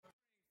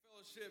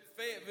Township,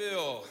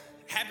 Fayetteville.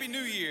 Happy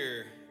New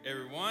Year,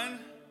 everyone.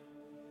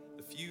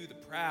 The few, the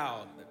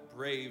proud that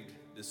braved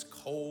this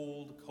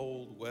cold,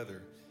 cold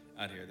weather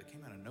out here that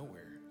came out of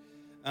nowhere.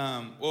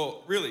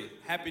 Well, really,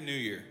 Happy New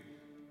Year.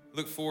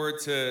 Look forward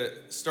to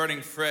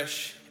starting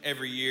fresh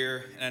every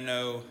year. And I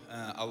know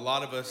a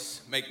lot of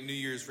us make New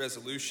Year's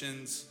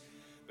resolutions.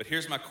 But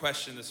here's my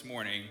question this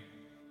morning.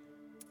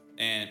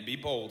 And be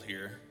bold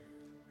here.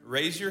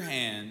 Raise your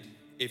hand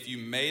if you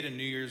made a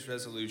New Year's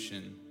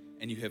resolution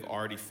and you have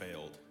already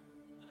failed.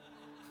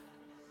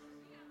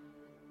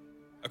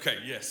 Okay,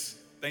 yes.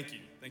 Thank you.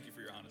 Thank you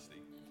for your honesty.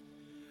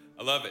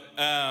 I love it.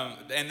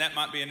 And that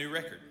might be a new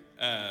record.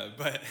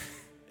 But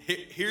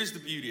here's the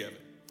beauty of it.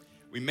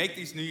 We make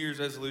these New Year's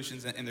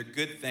resolutions, and they're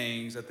good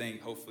things, I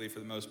think, hopefully, for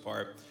the most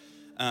part.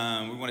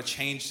 We want to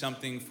change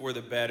something for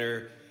the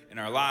better in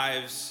our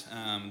lives,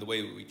 the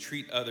way we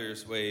treat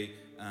others, the way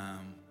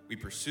we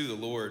pursue the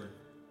Lord.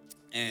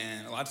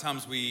 And a lot of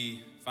times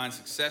we find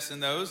success in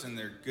those, and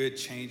they're good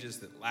changes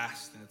that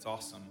last, and it's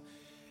awesome.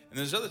 And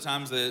there's other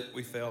times that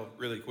we fail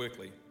really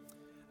quickly.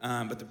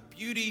 But the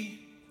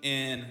beauty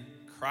in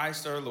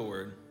Christ our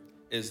Lord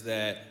is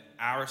that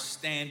our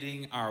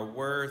standing, our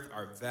worth,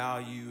 our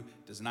value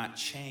does not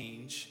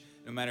change,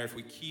 no matter if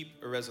we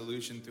keep a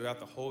resolution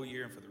throughout the whole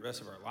year and for the rest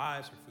of our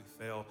lives, or if we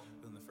fail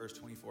within the first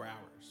 24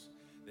 hours.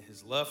 That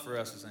his love for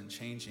us is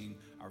unchanging,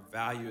 our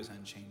value is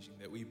unchanging,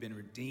 that we've been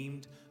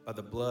redeemed by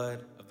the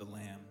blood of the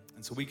Lamb.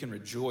 And so we can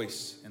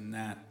rejoice in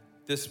that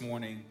this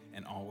morning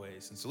and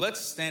always. And so let's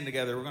stand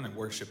together. We're going to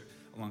worship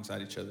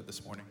alongside each other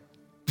this morning.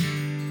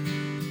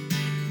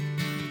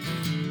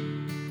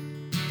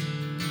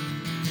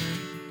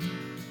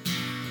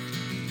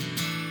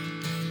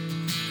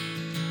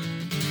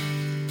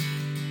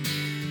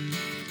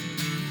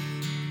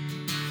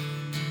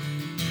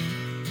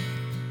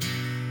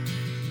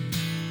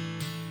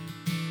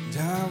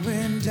 I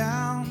went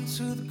down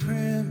to the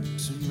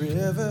crimson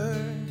river,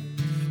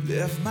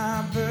 left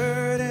my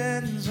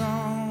burdens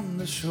on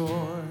the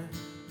shore.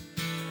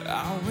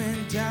 I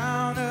went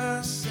down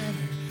a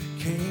sinner,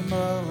 came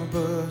up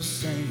a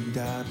saint,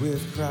 died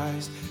with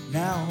Christ,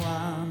 now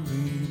I'm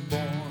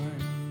reborn.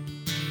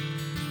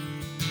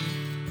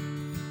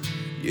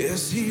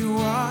 Yes, he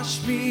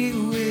washed me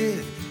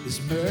with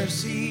his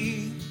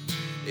mercy,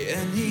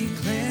 and he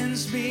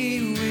cleansed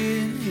me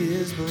with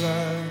his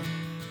blood.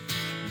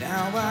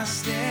 Now I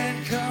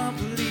stand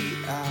complete,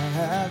 I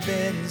have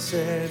been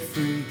set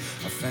free.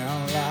 I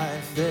found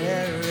life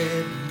there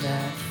in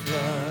that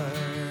flood.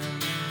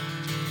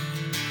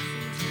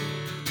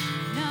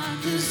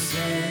 Not the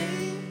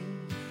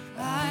same,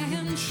 I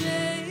am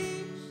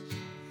changed,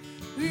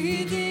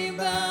 redeemed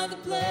by the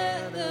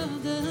blood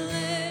of the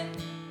Lamb.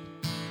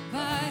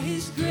 By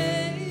his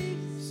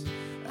grace,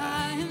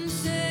 I am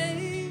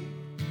saved,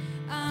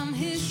 I'm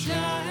his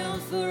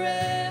child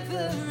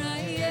forever, I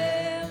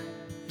am.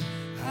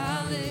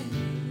 Hallelujah,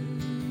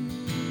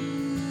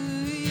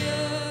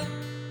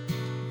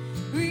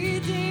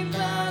 redeemed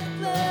by the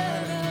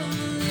blood of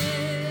the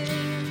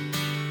Lamb.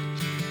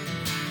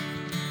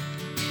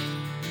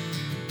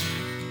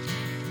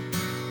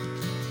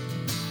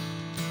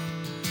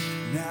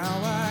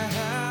 Now I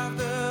have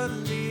the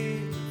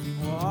living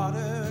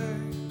water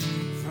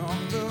from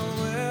the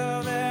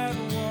well that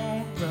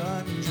won't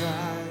run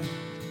dry.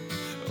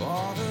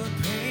 All the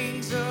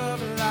pains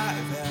of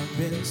life have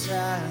been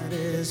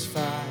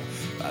satisfied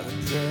by the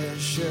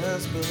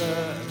precious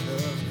blood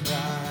of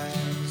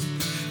Christ.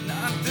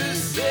 Not the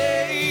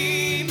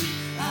same,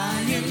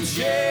 I am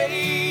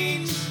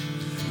changed,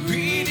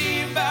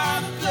 redeemed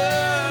by the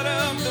blood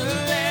of the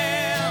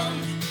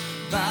Lamb.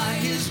 By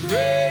his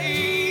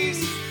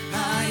grace,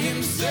 I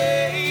am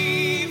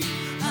saved,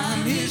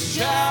 I'm his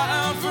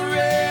child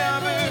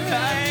forever,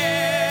 I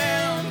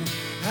am.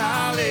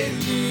 Hallelujah,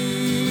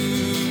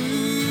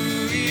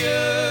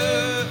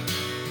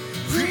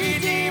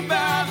 redeemed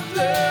by the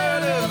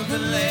blood of the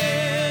Lamb.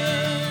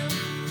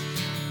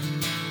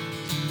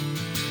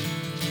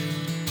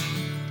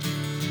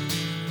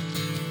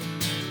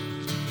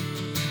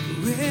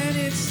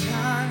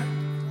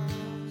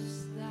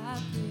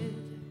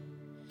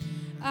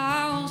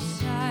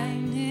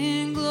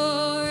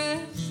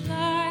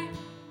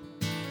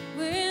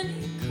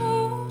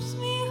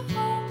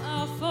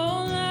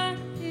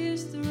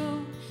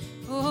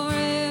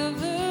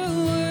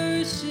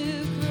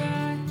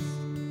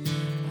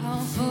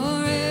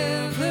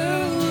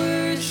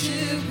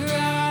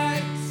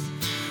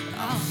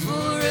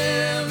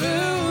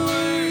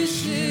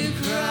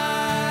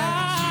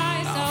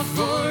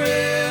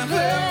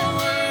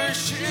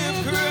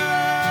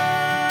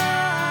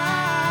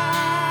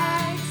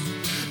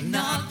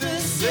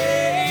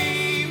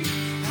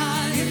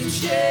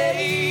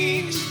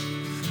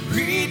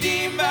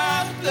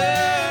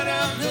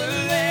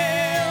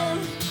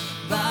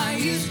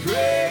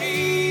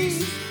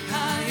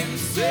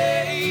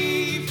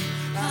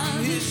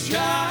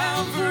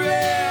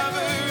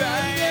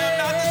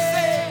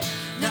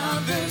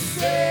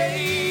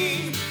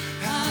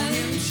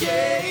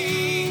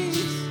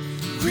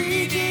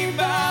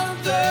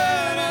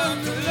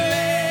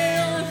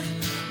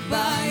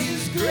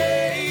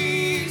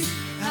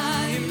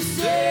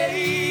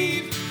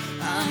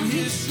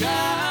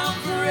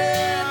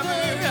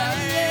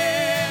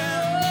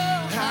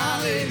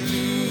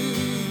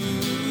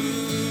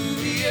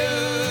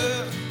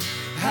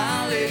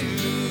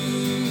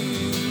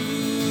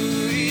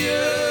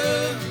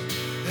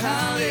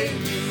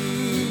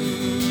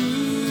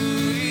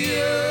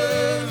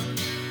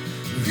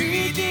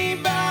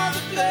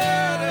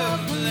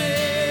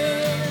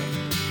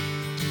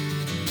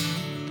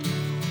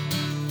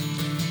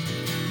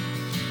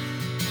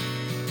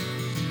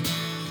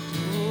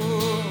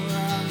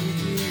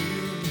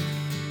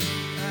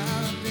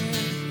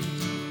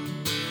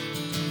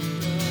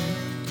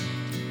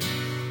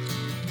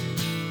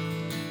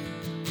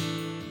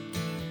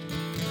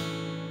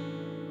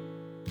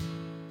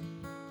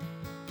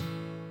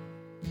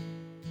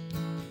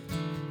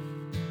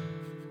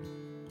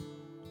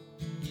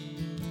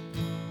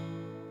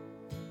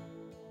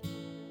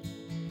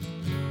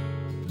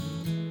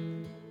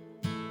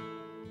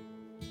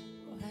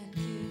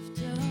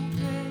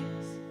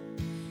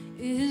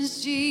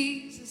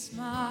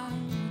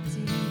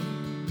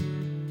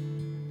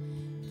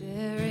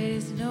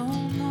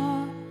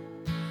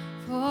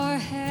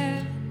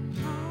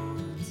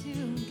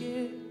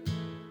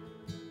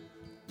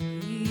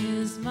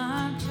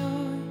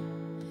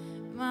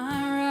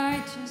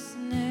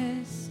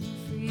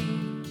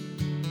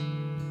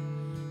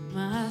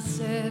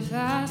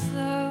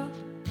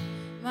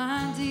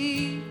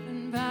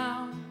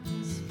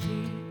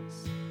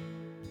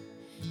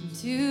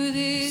 To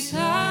this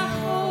I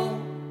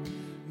hope,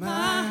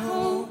 my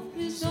hope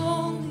is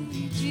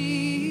only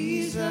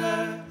Jesus.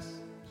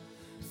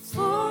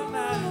 For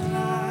my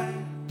life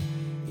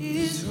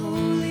is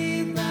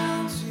wholly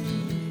bound to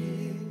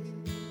His.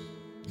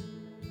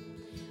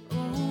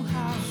 Oh,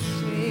 how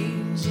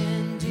strange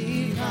and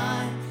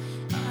divine,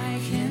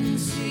 I can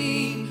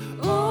see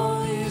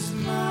all is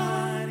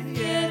mine,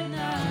 yet not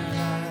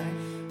I,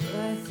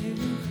 but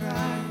through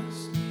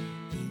Christ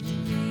in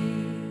me.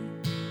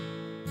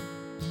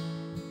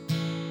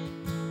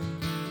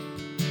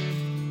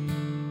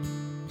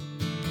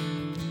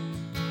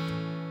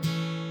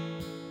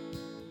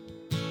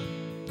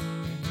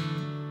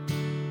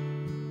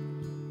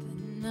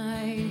 The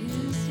night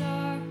is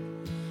dark,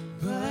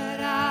 but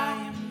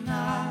I am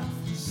not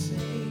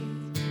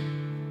forsaken.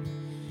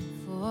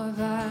 For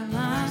by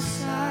my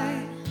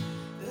side,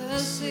 the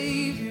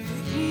Savior,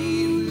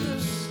 He will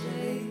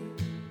stay.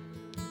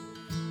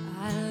 I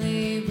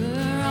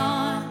labor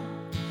on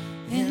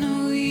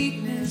in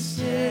weakness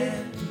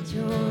and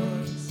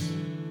rejoice.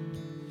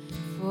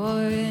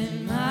 For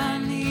in my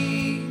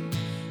need,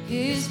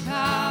 His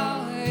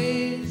power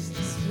is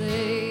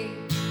displayed.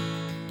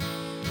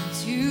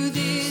 To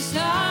this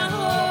I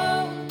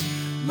hope,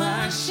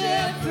 my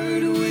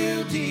shepherd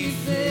will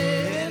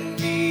defend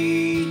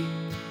me.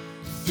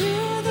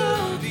 Through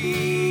the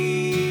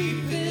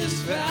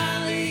deepest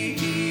valley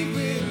He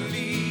will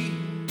lead.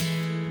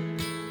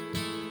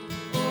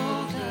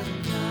 All the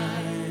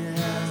night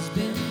has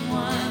been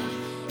won,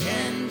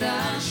 and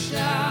I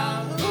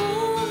shall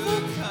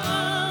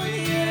overcome,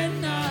 yet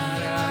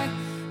not I,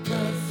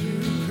 but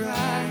through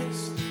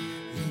Christ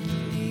in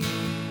me.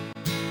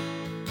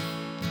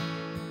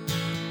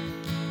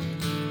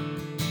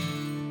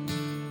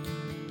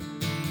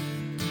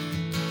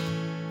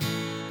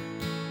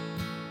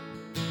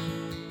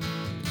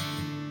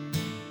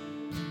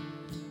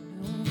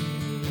 No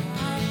fear I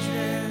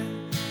dread,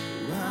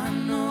 for I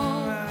know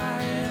I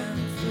am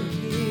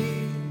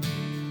forgiven.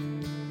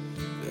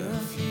 The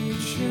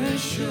future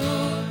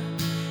sure,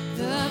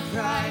 the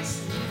price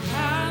that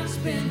has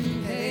been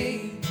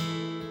paid.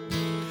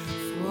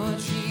 For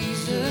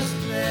Jesus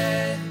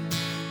bled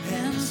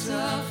and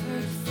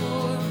suffered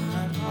for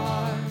my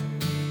part,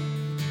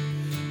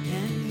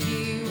 and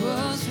He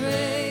was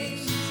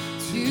raised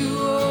to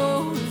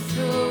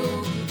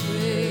overthrow the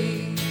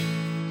grave.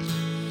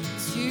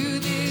 To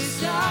this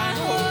I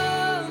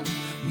hope,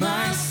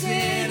 my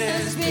sin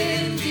has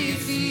been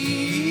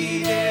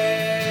defeated.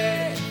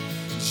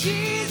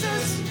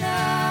 Jesus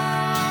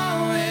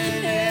now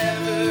and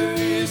ever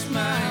is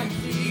my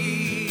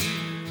plea.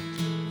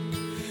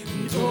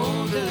 And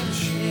all the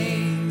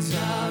chains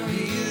are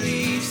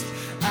released,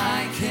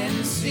 I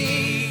can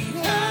sing,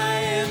 I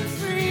am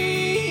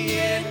free,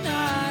 and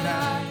not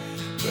I,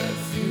 but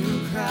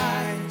through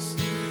Christ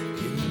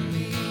in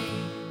me.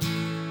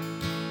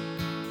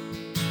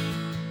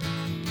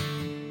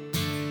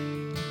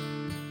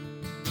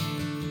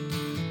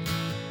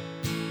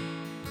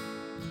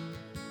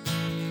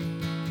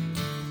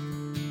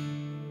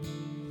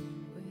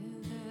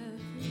 With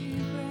every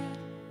breath,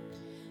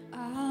 I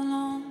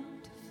long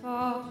to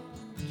follow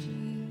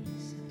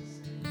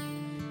Jesus,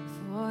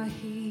 for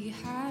He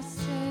has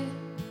said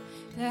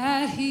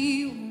that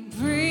He will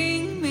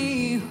bring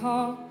me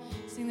home.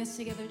 Sing this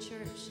together,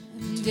 church.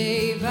 And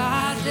day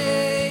by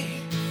day,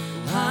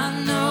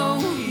 I know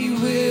He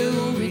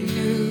will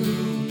renew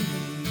me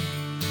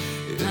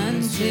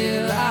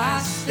until I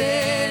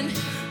stand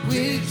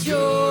with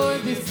joy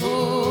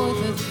before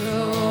the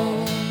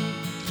throne.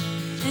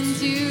 And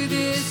to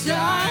this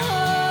I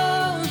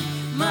hope,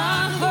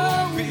 my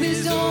hope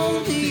is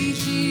only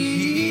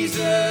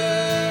Jesus.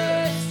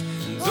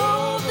 And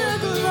all the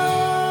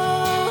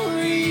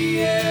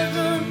glory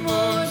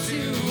evermore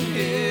to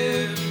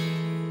Him.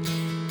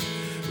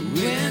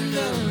 When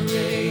the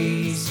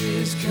race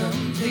is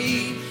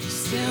complete,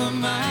 still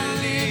my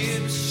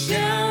lips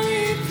shall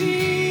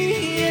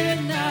repeat,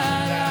 yet not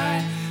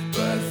I,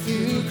 but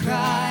through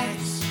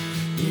Christ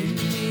in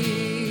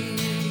me.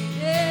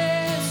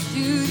 Yes,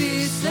 to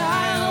this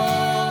I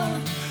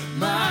hope,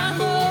 my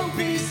hope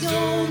is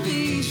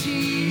only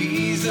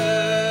Jesus,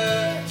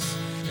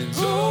 and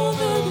all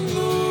the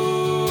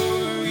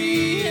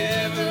glory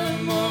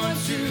evermore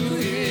to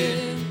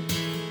Him.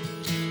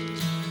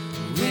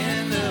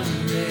 When the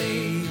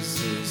race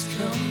is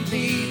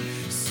complete,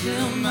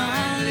 still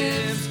my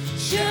lips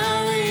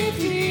shall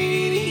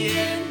repeat,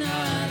 yet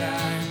not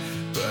I,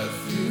 but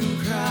through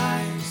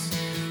Christ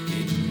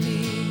in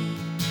me.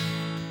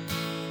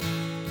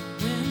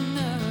 When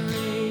the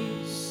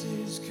race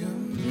is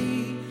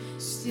complete,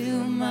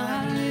 still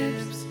my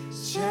lips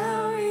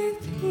shall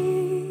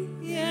repeat,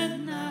 yet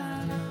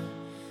not I,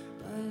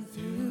 but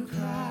through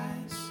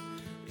Christ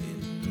in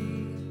me.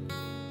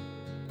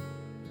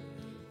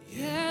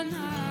 Yet not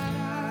I,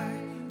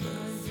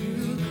 but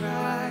through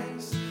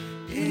Christ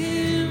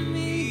in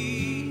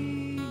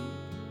me.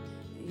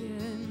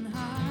 Yet not I,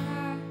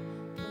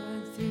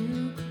 but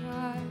through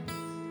Christ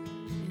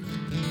in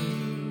me.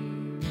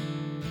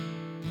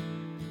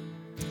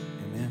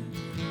 Amen.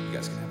 You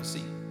guys can have a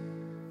seat.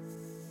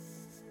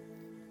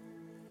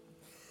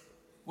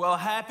 Well,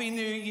 Happy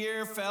New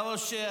Year,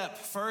 fellowship.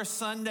 First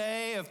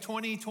Sunday of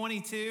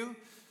 2022.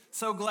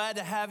 So glad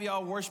to have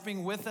y'all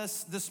worshiping with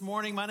us this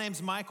morning. My name's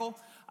Michael.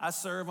 I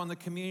serve on the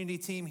community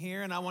team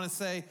here, and I want to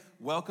say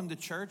welcome to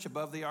church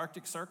above the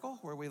Arctic Circle,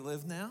 where we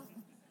live now.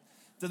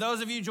 To those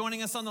of you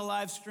joining us on the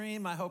live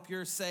stream, I hope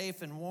you're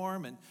safe and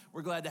warm, and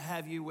we're glad to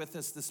have you with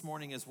us this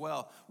morning as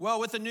well. Well,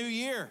 with the new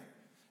year,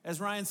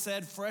 as Ryan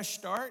said, fresh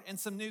start and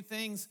some new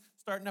things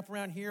starting up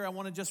around here. I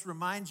want to just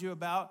remind you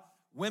about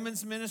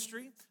women's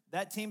ministry.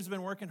 That team's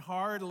been working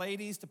hard,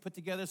 ladies, to put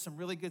together some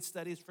really good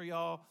studies for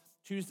y'all.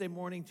 Tuesday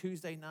morning,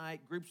 Tuesday night,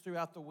 groups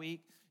throughout the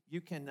week.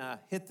 You can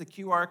hit the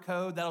QR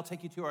code. That'll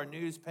take you to our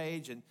news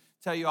page and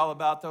tell you all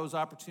about those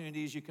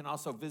opportunities. You can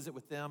also visit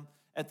with them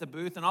at the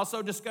booth. And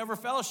also Discover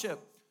Fellowship,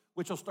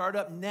 which will start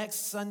up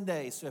next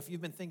Sunday. So if you've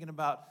been thinking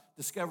about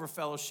Discover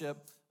Fellowship,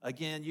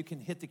 again, you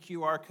can hit the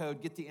QR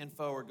code, get the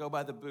info, or go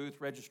by the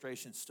booth.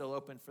 Registration's still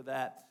open for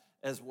that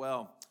as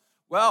well.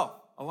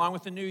 Well, along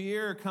with the new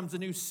year comes a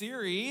new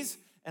series,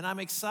 and I'm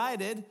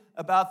excited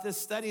about this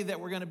study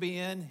that we're going to be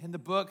in the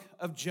book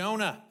of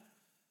Jonah.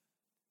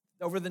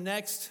 Over the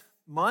next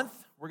month,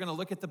 we're going to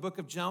look at the book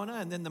of Jonah,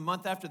 and then the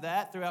month after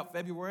that, throughout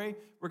February,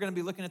 we're going to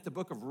be looking at the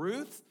book of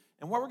Ruth.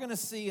 And what we're going to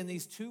see in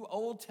these two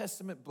Old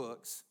Testament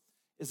books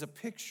is a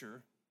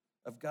picture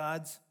of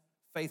God's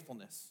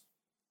faithfulness.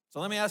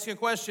 So let me ask you a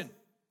question.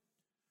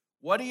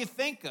 What do you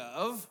think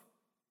of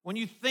when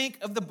you think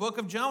of the book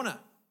of Jonah?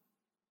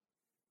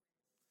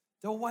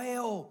 The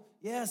whale.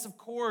 Yes, of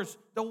course,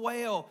 the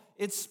whale.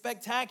 It's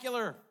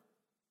spectacular.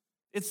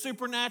 It's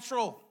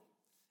supernatural.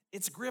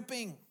 It's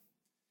gripping.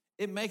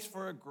 It makes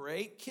for a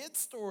great kid's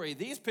story.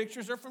 These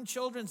pictures are from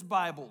children's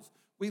Bibles.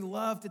 We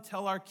love to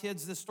tell our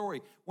kids this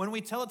story. When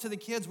we tell it to the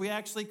kids, we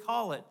actually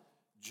call it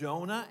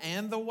Jonah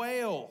and the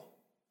whale.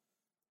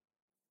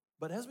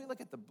 But as we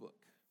look at the book,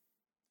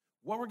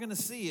 what we're going to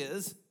see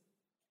is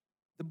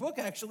the book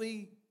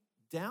actually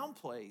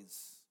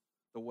downplays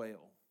the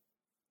whale.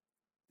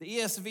 The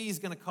ESV is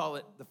going to call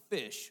it the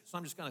fish, so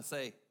I'm just going to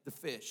say the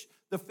fish.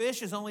 The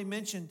fish is only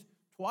mentioned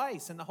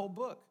twice in the whole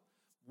book.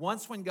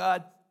 Once when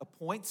God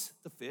appoints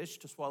the fish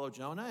to swallow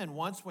Jonah, and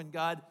once when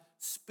God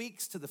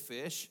speaks to the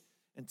fish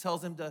and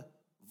tells him to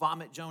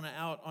vomit Jonah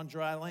out on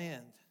dry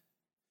land.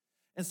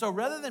 And so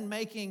rather than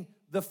making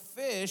the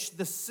fish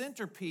the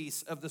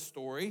centerpiece of the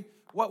story,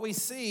 what we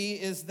see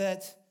is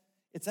that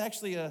it's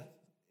actually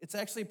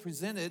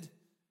presented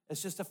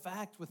as just a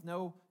fact with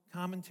no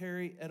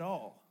commentary at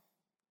all.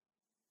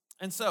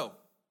 And so,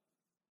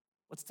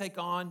 let's take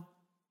on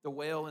the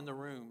whale in the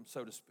room,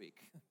 so to speak.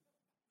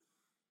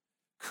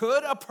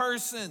 Could a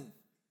person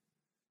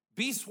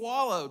be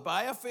swallowed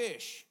by a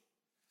fish,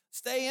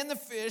 stay in the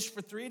fish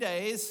for 3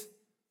 days,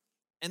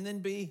 and then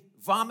be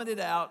vomited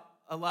out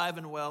alive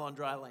and well on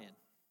dry land?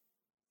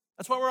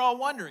 That's what we're all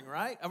wondering,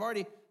 right? I've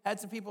already had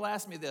some people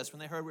ask me this when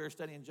they heard we were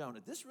studying Jonah.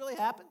 Did this really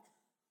happen?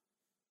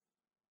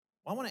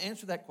 Well, I want to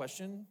answer that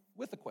question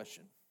with a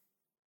question.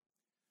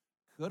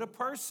 Could a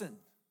person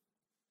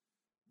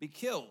be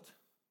killed,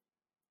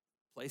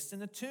 placed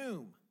in a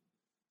tomb,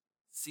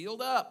 sealed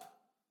up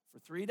for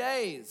 3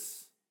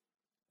 days,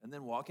 and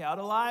then walk out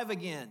alive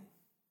again?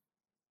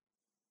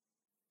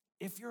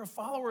 If you're a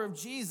follower of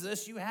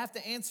Jesus, you have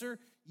to answer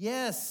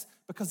yes,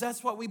 because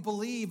that's what we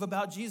believe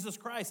about Jesus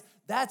Christ.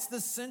 That's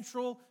the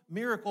central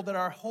miracle that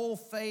our whole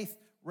faith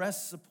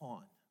rests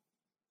upon.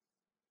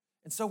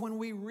 And so when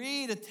we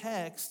read a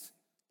text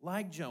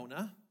like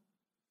Jonah,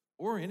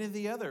 or any of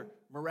the other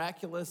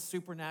miraculous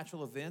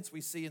supernatural events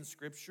we see in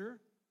Scripture,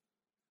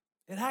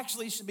 it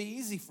actually should be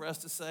easy for us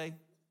to say,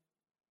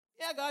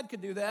 yeah, God could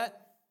do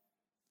that.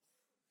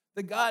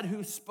 The God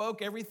who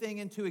spoke everything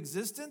into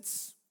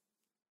existence,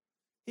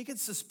 he could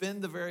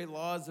suspend the very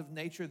laws of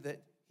nature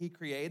that he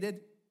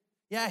created.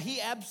 Yeah, he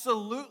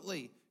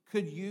absolutely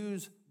could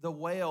use the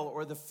whale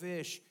or the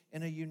fish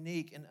in a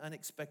unique and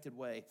unexpected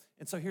way.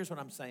 And so here's what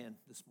I'm saying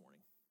this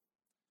morning.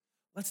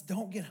 Let's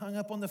don't get hung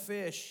up on the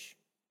fish.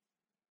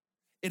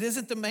 It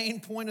isn't the main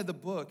point of the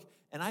book,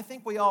 and I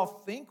think we all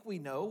think we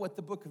know what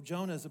the book of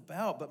Jonah is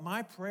about, but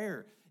my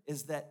prayer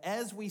is that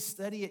as we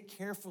study it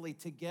carefully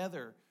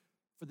together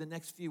for the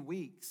next few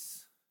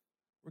weeks,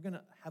 we're going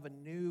to have a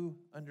new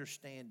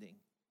understanding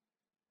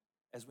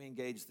as we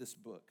engage this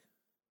book.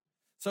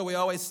 So we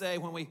always say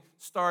when we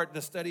start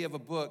the study of a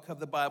book of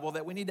the Bible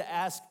that we need to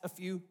ask a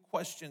few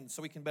questions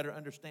so we can better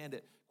understand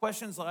it.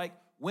 Questions like,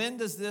 when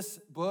does this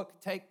book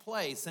take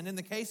place? And in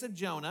the case of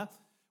Jonah,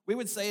 we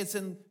would say it's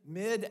in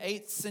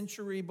mid-8th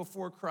century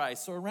before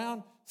Christ, so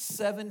around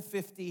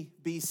 750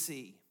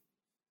 BC.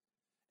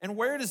 And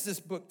where does this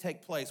book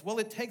take place? Well,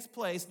 it takes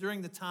place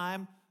during the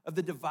time of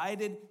the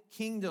divided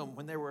kingdom,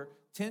 when there were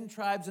 10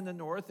 tribes in the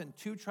north and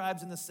 2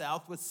 tribes in the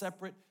south with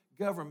separate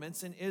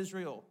governments in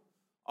Israel.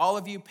 All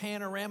of you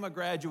Panorama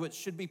graduates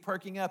should be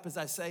perking up as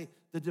I say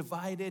the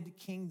divided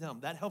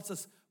kingdom. That helps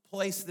us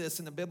place this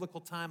in the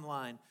biblical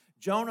timeline.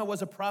 Jonah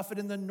was a prophet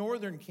in the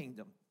northern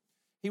kingdom.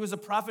 He was a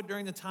prophet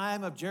during the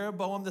time of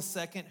Jeroboam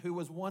II, who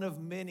was one of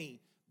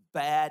many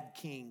bad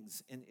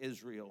kings in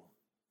Israel.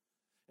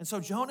 And so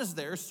Jonah's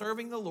there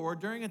serving the Lord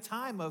during a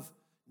time of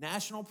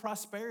national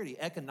prosperity,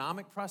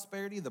 economic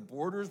prosperity. The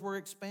borders were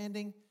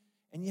expanding,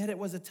 and yet it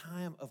was a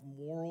time of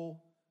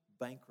moral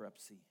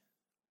bankruptcy.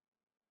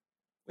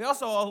 We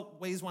also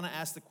always want to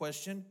ask the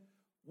question,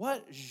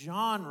 what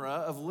genre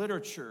of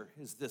literature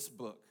is this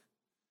book?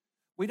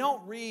 We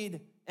don't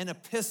read an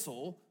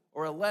epistle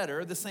or a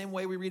letter the same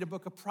way we read a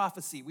book of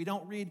prophecy. We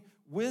don't read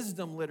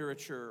wisdom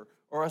literature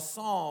or a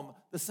psalm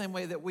the same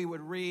way that we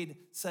would read,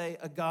 say,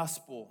 a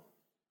gospel.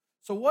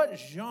 So what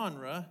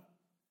genre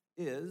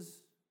is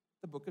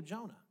the book of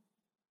Jonah?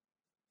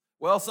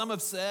 Well, some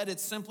have said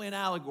it's simply an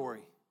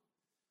allegory.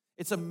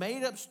 It's a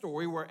made-up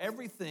story where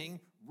everything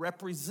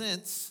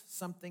represents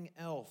something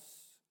else,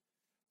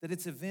 that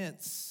it's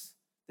events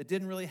that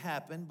didn't really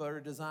happen but are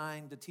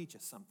designed to teach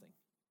us something.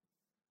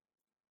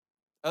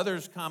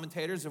 Others,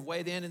 commentators, have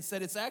weighed in and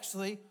said it's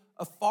actually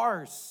a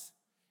farce.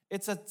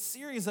 It's a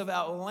series of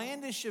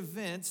outlandish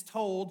events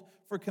told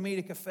for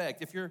comedic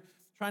effect. If you're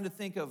trying to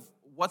think of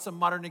what's a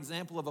modern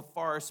example of a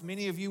farce,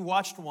 many of you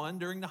watched one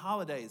during the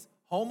holidays.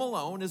 Home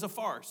Alone is a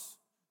farce.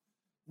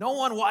 No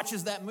one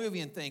watches that movie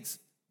and thinks,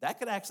 that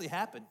could actually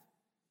happen.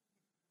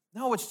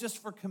 No, it's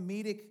just for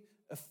comedic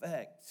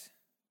effect.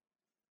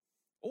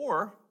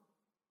 Or,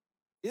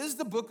 is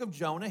the book of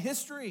Jonah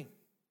history?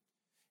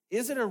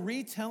 Is it a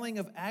retelling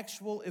of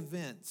actual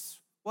events?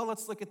 Well,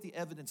 let's look at the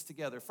evidence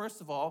together.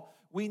 First of all,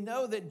 we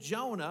know that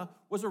Jonah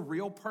was a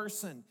real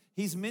person.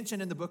 He's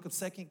mentioned in the book of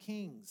 2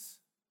 Kings.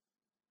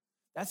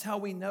 That's how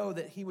we know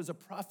that he was a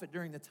prophet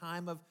during the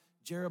time of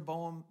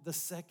Jeroboam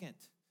II.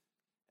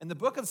 And the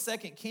book of 2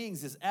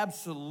 Kings is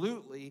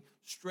absolutely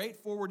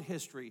straightforward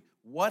history.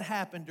 What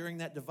happened during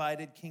that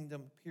divided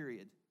kingdom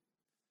period?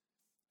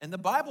 And the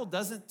Bible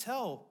doesn't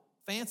tell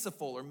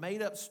fanciful or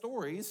made-up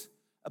stories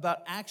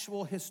about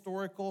actual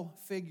historical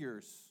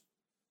figures.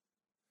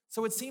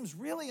 So it seems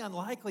really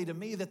unlikely to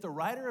me that the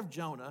writer of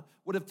Jonah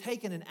would have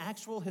taken an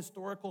actual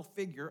historical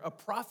figure, a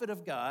prophet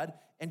of God,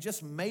 and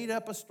just made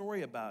up a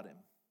story about him.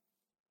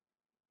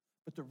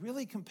 But the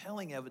really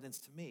compelling evidence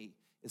to me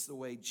is the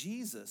way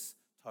Jesus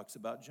talks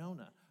about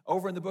Jonah.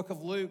 Over in the book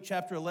of Luke,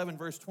 chapter 11,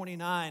 verse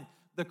 29,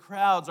 the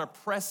crowds are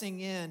pressing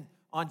in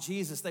on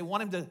Jesus. They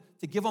want him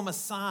to give them a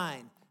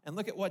sign. And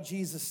look at what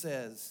Jesus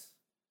says.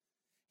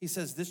 He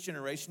says, this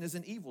generation is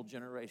an evil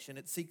generation.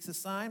 It seeks a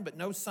sign, but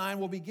no sign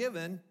will be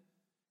given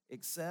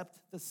except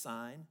the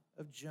sign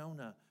of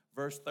Jonah.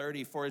 Verse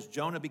 30, for as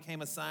Jonah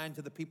became a sign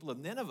to the people of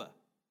Nineveh,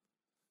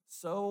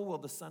 so will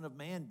the Son of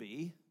Man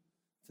be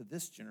to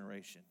this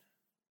generation.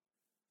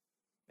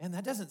 Man,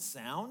 that doesn't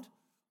sound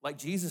like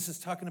Jesus is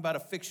talking about a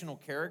fictional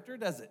character,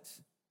 does it?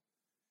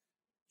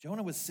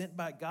 Jonah was sent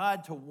by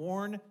God to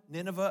warn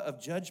Nineveh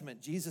of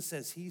judgment. Jesus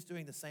says he's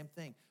doing the same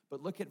thing.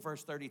 But look at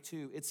verse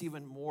 32. It's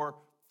even more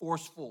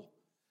forceful.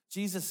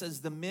 Jesus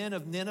says the men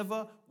of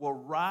Nineveh will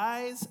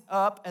rise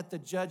up at the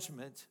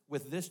judgment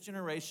with this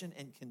generation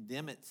and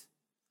condemn it,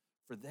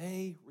 for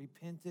they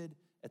repented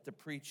at the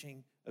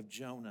preaching of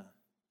Jonah.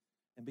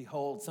 And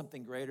behold,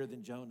 something greater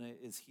than Jonah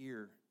is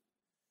here.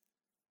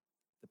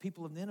 The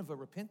people of Nineveh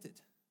repented.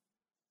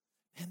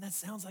 And that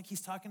sounds like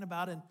he's talking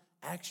about an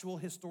actual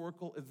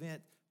historical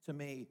event to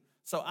me.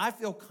 So I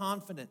feel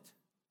confident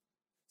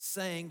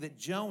saying that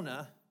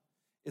Jonah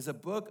is a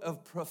book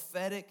of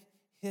prophetic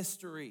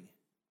history.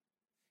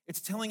 It's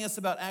telling us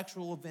about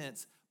actual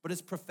events, but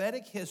it's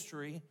prophetic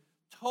history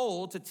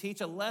told to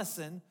teach a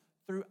lesson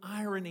through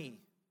irony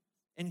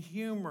and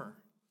humor.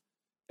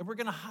 And we're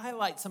going to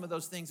highlight some of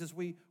those things as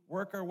we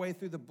work our way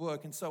through the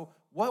book. And so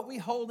what we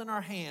hold in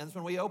our hands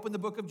when we open the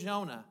book of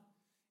Jonah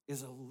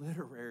is a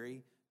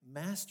literary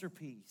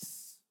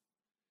masterpiece.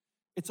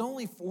 It's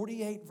only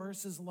 48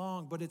 verses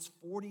long, but it's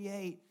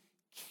 48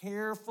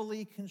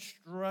 carefully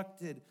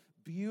constructed,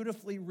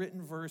 beautifully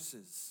written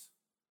verses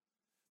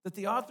that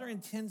the author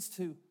intends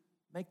to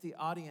make the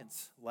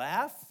audience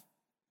laugh,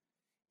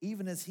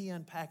 even as he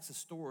unpacks a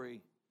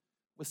story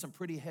with some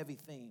pretty heavy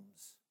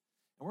themes.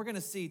 And we're going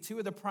to see two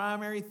of the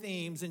primary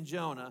themes in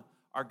Jonah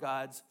are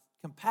God's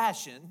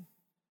compassion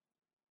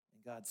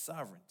and God's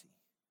sovereignty.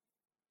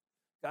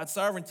 God's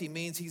sovereignty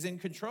means he's in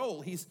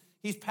control. He's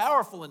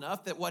powerful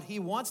enough that what he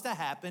wants to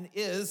happen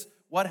is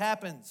what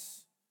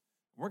happens.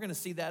 We're going to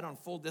see that on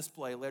full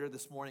display later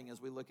this morning as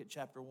we look at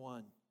chapter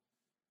 1.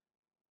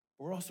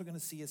 We're also going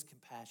to see his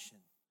compassion.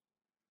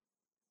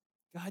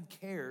 God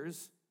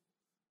cares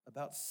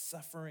about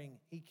suffering.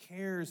 He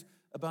cares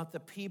about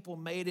the people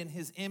made in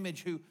his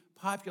image who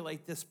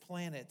populate this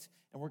planet.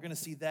 And we're going to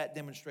see that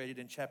demonstrated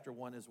in chapter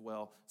 1 as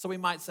well. So we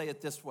might say it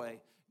this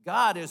way.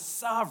 God is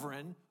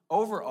sovereign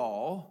over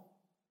all,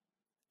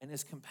 and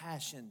his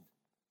compassion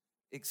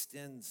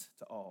extends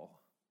to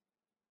all.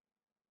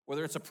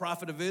 Whether it's a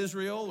prophet of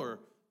Israel or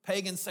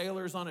pagan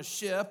sailors on a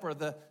ship or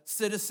the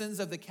citizens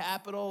of the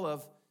capital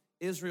of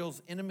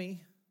Israel's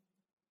enemy,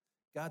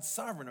 God's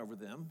sovereign over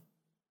them,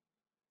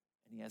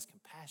 and he has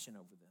compassion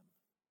over them.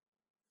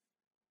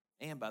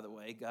 And by the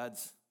way,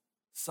 God's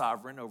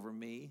sovereign over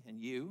me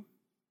and you,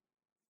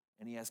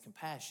 and he has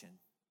compassion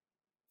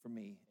for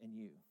me and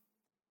you.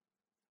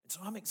 So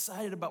I'm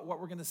excited about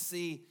what we're going to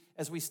see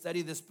as we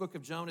study this book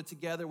of Jonah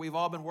together. We've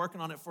all been working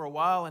on it for a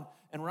while.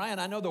 And Ryan,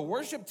 I know the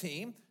worship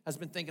team has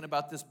been thinking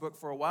about this book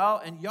for a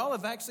while, and y'all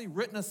have actually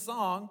written a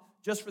song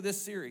just for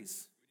this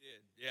series. We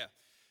did, yeah.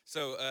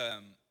 So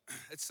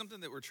it's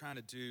something that we're trying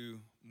to do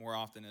more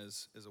often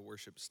as a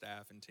worship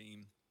staff and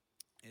team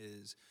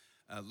is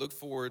look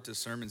forward to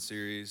sermon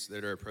series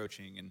that are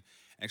approaching and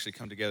actually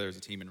come together as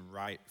a team and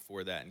write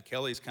for that. And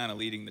Kelly's kind of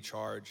leading the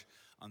charge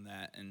on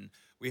that. And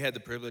we had the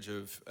privilege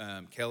of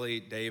Kelly,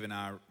 Dave, and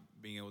I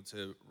being able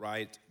to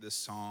write this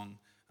song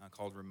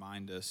called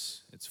Remind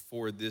Us. It's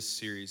for this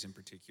series in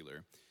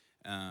particular.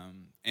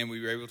 And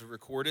we were able to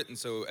record it. And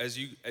so as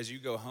you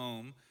go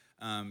home,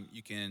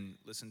 you can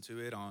listen to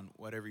it on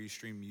whatever you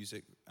stream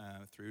music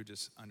through,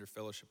 just under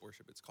fellowship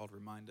worship. It's called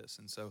Remind Us.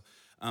 And so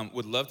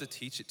would love to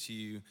teach it to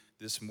you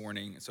this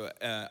morning. So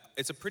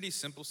it's a pretty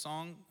simple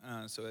song.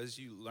 So as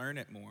you learn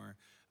it more,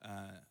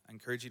 I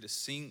encourage you to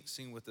sing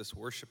with us,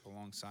 worship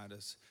alongside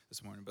us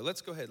this morning. But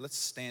let's go ahead. Let's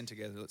stand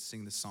together. Let's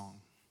sing this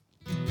song.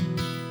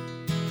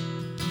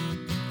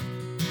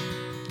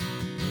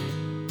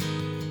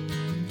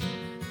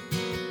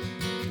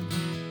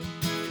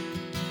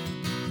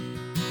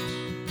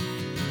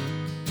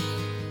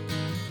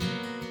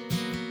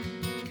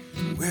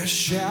 Where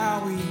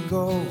shall we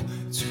go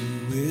to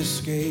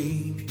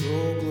escape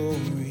your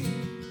glory?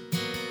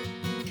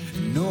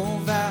 No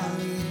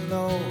valley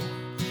low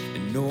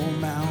and no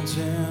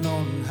mountain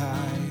on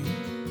high.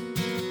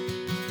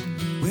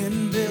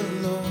 When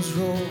billows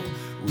roll,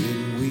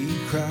 when we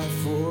cry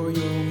for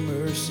your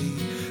mercy,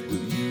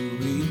 will you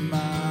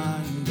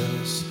remind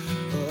us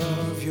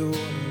of your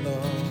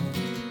love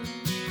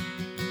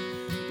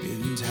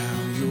and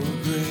how your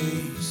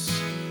grace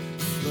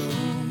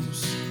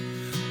flows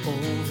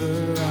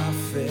over our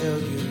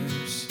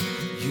failures?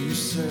 You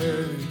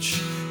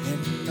search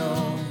and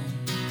know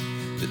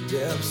the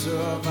depths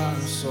of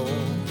our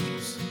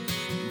souls,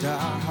 and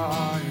our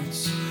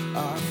hearts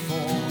are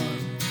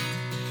formed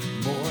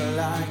more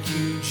like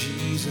you,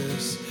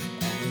 Jesus,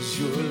 as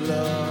your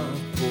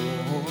love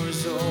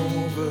pours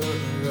over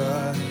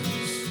us.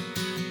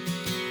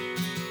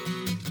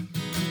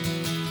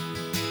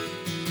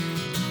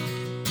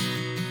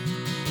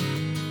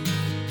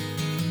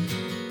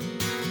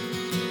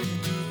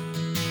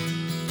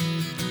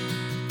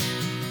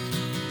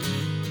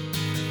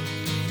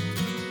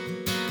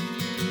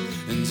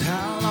 And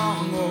how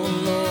long, oh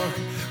Lord,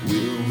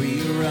 will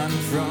we run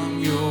from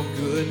your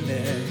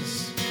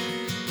goodness?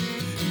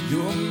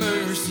 Your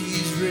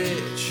mercy's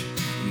rich,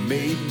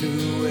 made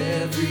new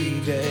every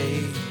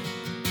day.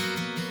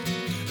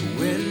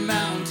 When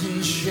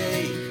mountains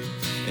shake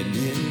and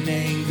in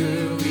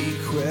anger we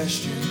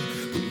question,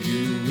 will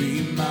you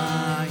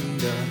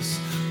remind us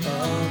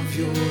of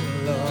your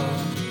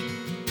love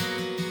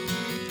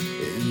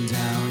and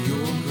how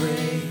your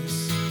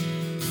grace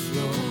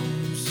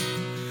flows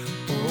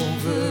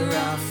over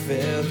our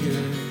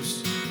failures?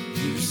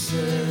 You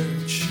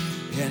search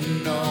and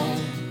know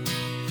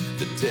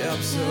the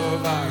depths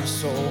of our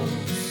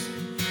souls,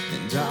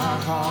 and our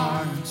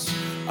hearts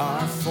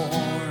are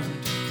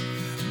formed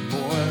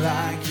more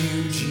like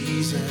you,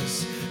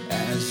 Jesus,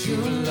 as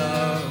your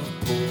love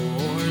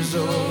pours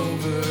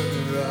over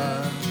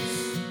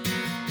us.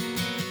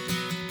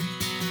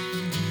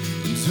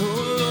 And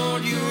oh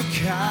Lord, your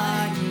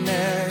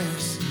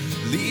kindness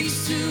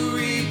leads to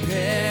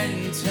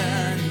repentance.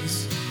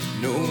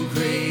 No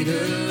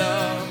greater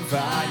love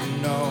I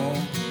know.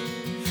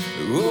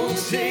 Oh,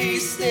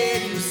 taste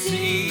and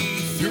see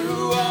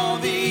through all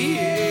the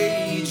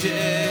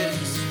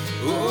ages.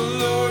 Oh,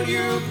 Lord,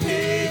 your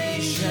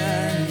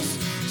patience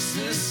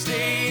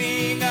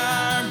sustaining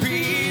our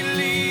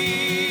belief.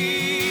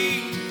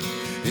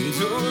 And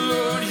oh,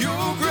 Lord,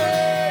 your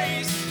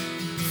grace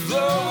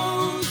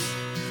flows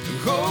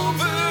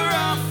over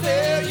our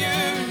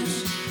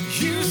failures.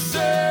 You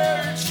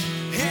search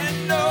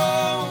and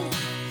know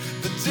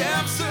the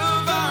depths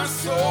of our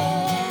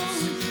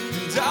souls,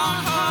 and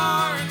our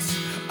hearts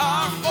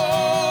are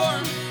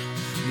formed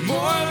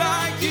more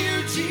like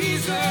you,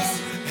 Jesus,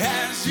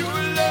 as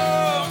your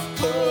love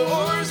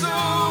pours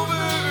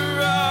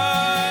over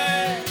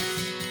us.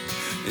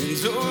 And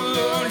oh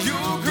Lord,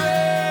 your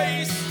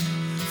grace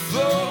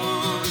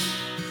flows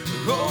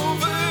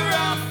over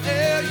our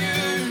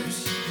failures.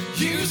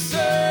 You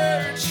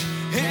search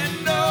and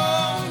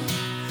know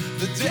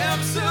the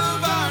depths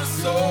of our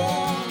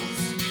souls,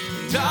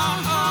 and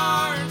our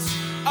hearts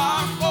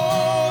are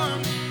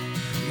formed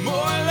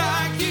more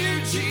like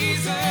you,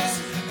 Jesus,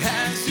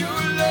 as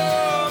your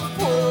love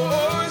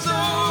pours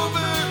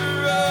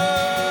over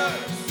us.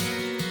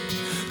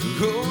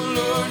 Oh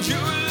Lord,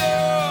 your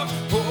love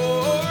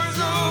pours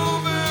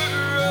over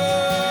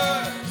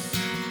us.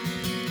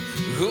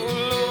 Oh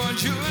Lord,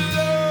 your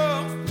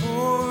love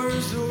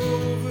pours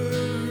over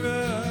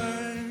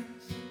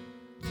us.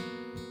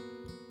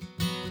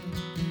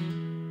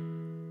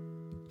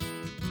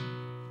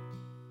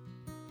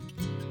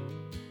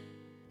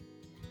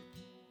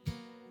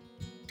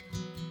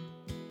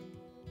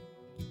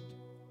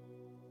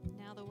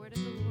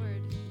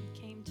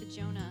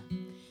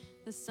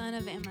 son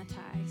of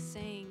Amittai,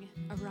 saying,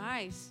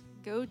 "Arise,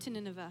 go to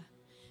Nineveh,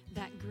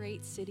 that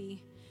great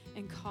city,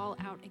 and call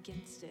out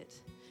against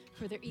it,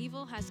 for their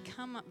evil has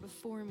come up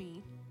before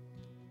me."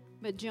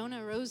 But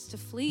Jonah rose to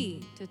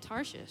flee to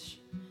Tarshish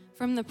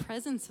from the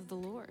presence of the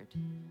Lord.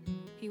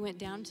 He went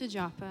down to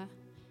Joppa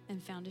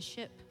and found a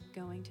ship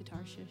going to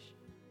Tarshish.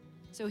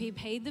 So he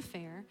paid the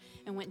fare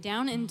and went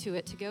down into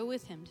it to go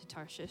with him to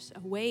Tarshish,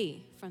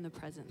 away from the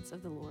presence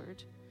of the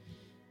Lord.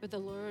 But the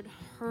Lord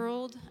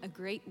hurled a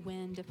great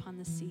wind upon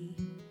the sea,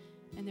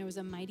 and there was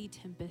a mighty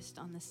tempest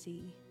on the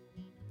sea,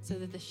 so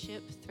that the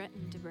ship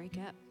threatened to break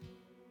up.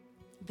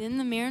 Then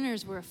the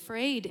mariners were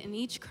afraid, and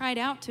each cried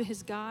out to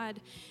his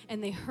God,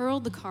 and they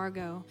hurled the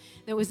cargo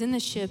that was in the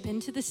ship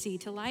into the sea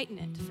to lighten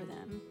it for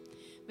them.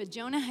 But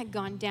Jonah had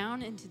gone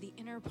down into the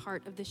inner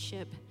part of the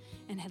ship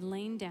and had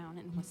lain down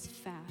and was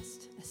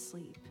fast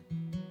asleep.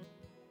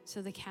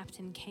 So the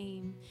captain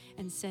came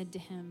and said to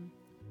him,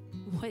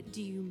 "What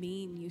do you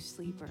mean, you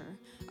sleeper?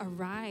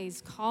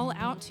 Arise, call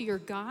out to your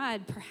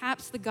God.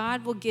 Perhaps the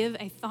God will give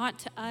a thought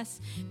to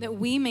us that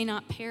we may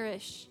not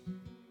perish."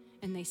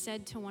 And they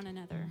said to one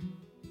another,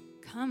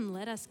 "Come,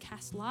 let us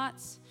cast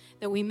lots,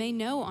 that we may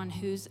know on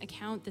whose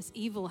account this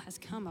evil has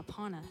come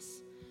upon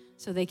us."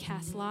 So they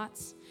cast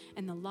lots,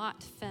 and the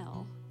lot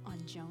fell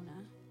on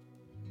Jonah.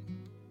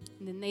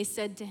 And then they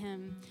said to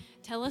him,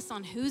 "Tell us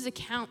on whose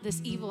account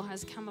this evil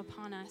has come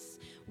upon us.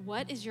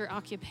 What is your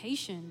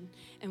occupation,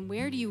 and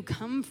where do you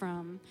come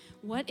from?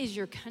 What is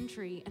your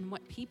country, and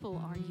what people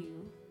are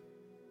you?"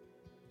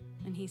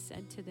 And he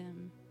said to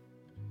them,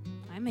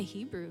 "I'm a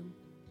Hebrew,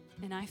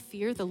 and I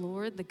fear the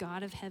Lord, the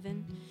God of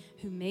heaven,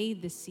 who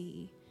made the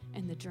sea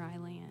and the dry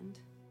land."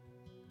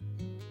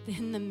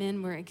 Then the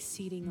men were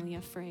exceedingly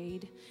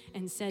afraid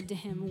and said to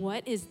him,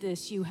 "What is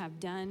this you have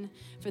done?"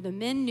 For the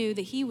men knew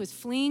that he was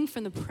fleeing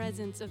from the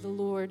presence of the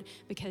Lord,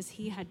 because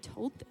he had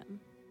told them.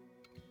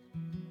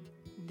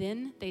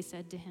 Then they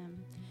said to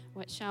him,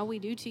 "What shall we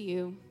do to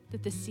you,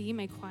 that the sea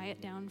may quiet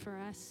down for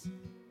us?"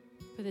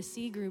 For the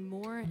sea grew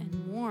more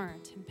and more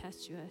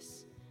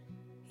tempestuous.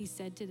 He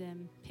said to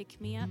them,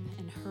 "Pick me up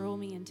and hurl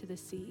me into the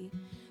sea.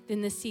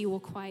 Then the sea will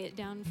quiet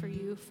down for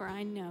you, for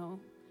I know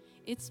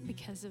it's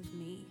because of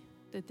me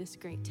that this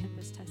great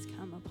tempest has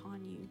come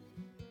upon you."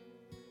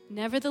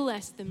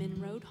 Nevertheless, the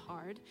men rowed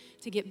hard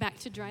to get back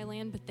to dry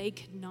land, but they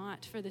could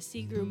not, for the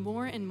sea grew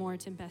more and more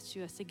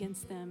tempestuous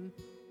against them.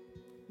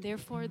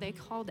 Therefore they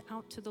called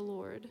out to the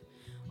Lord,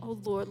 "O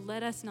Lord,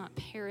 let us not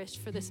perish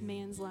for this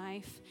man's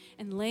life,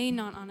 and lay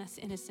not on us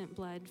innocent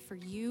blood, for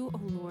you, O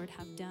Lord,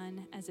 have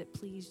done as it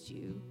pleased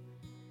you."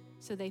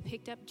 So they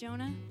picked up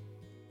Jonah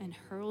and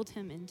hurled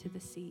him into the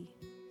sea,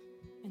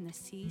 and the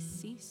sea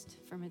ceased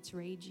from its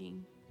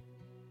raging.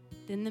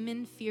 Then the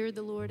men feared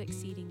the Lord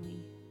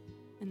exceedingly,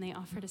 and they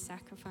offered a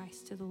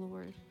sacrifice to the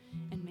Lord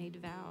and made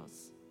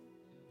vows.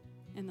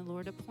 And the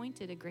Lord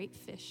appointed a great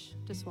fish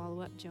to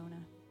swallow up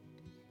Jonah.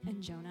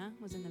 And Jonah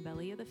was in the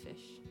belly of the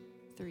fish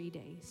 3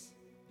 days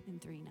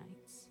and 3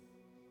 nights.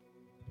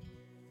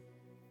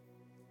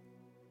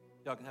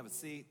 Y'all can have a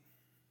seat.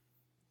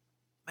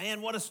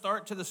 Man, what a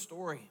start to the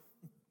story.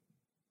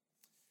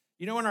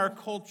 You know, in our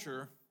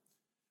culture,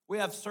 we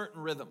have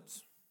certain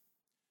rhythms.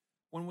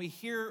 When we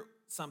hear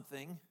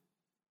something,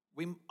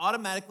 we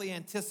automatically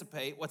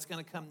anticipate what's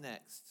going to come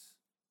next.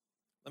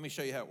 Let me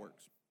show you how it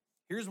works.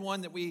 Here's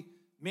one that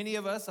many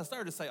of us, I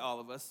started to say all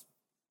of us,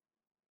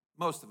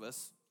 most of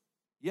us,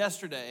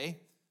 yesterday,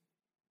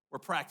 we're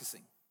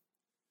practicing.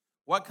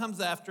 What comes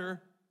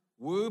after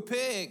woo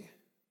pig?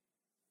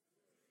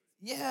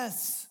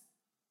 Yes.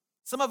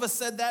 Some of us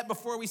said that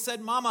before we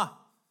said mama.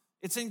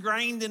 It's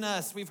ingrained in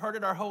us. We've heard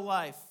it our whole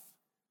life.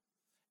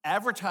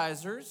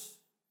 Advertisers,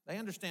 they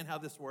understand how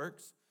this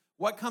works.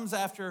 What comes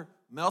after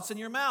melts in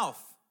your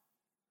mouth?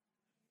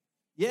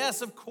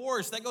 Yes, of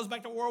course. That goes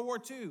back to World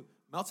War II.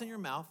 Melts in your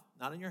mouth,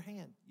 not in your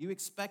hand. You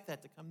expect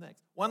that to come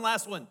next. One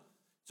last one.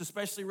 It's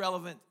especially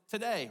relevant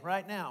today,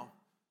 right now.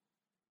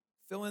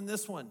 Fill in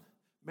this one.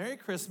 Merry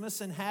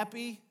Christmas and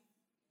happy,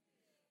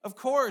 of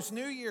course,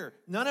 New Year.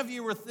 None of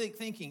you were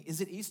thinking, is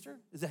it Easter?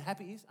 Is it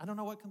happy Easter? I don't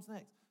know what comes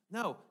next.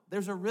 No,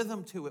 there's a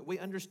rhythm to it. We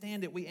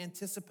understand it. We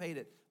anticipate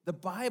it. The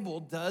Bible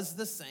does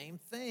the same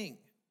thing.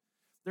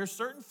 There's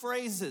certain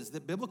phrases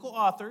that biblical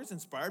authors,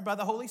 inspired by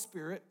the Holy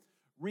Spirit,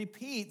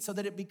 repeat so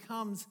that it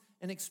becomes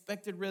an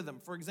expected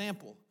rhythm. For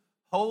example,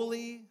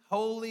 holy,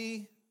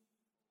 holy.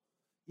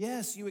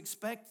 Yes, you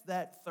expect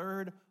that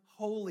third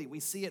holy. We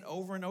see it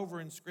over and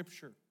over in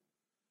Scripture.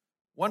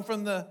 One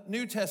from the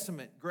New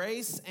Testament,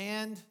 grace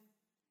and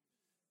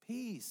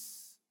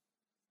peace.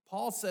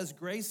 Paul says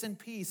grace and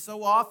peace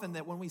so often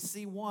that when we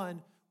see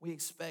one, we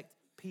expect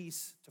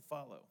peace to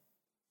follow.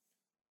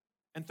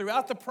 And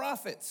throughout the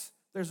prophets,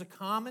 there's a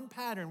common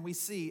pattern we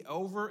see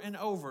over and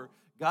over.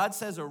 God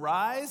says,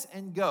 arise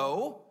and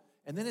go.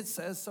 And then it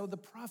says, so the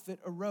prophet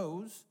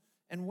arose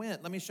and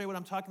went. Let me show you what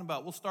I'm talking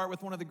about. We'll start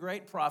with one of the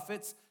great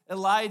prophets,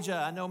 Elijah.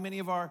 I know many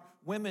of our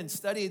women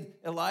studied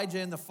Elijah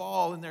in the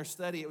fall in their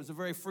study. It was a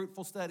very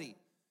fruitful study.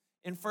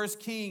 In 1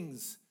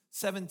 Kings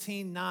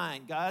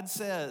 17:9, God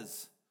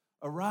says,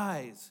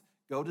 arise,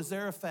 go to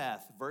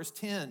Zarephath. Verse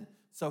 10,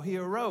 so he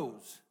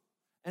arose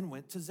and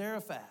went to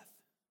Zarephath.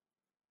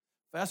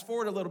 Fast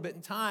forward a little bit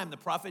in time, the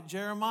prophet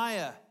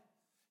Jeremiah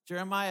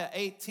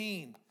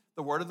 18,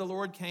 the word of the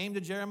Lord came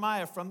to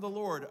Jeremiah from the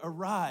Lord,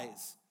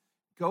 arise,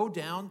 go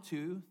down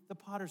to the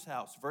potter's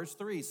house. Verse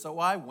 3, so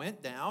I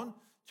went down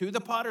to the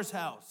potter's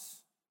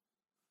house.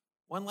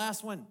 One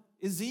last one,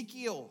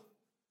 Ezekiel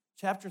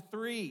chapter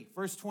 3,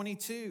 verse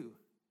 22,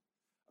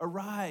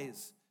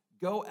 arise,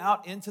 go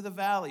out into the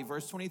valley.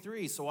 Verse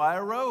 23, so I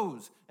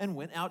arose and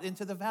went out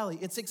into the valley.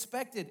 It's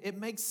expected, it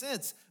makes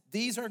sense.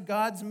 These are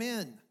God's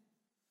men.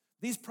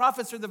 These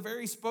prophets are the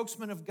very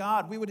spokesmen of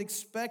God. We would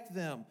expect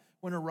them.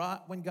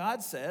 When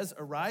God says,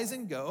 arise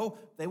and go,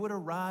 they would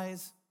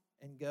arise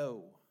and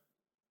go.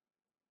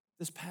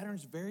 This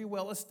pattern's very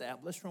well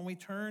established when we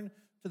turn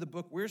to the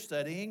book we're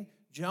studying,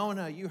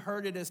 Jonah. You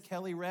heard it as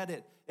Kelly read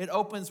it. It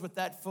opens with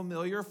that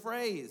familiar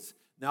phrase.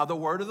 Now the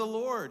word of the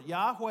Lord,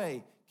 Yahweh,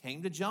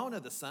 came to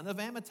Jonah, the son of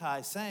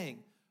Amittai,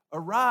 saying,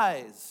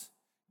 arise,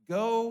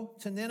 go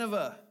to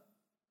Nineveh.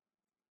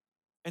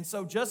 And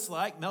so just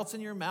like melts in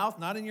your mouth,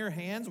 not in your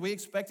hands, we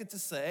expect it to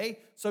say,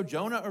 so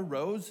Jonah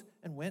arose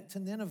and went to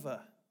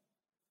Nineveh.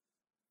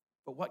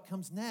 But what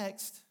comes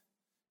next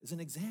is an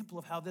example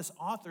of how this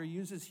author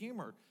uses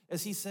humor,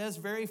 as he says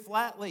very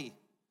flatly,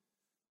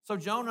 so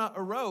Jonah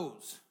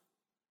arose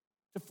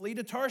to flee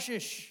to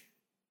Tarshish.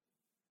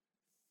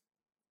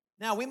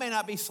 Now, we may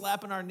not be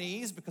slapping our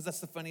knees because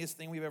that's the funniest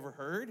thing we've ever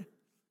heard,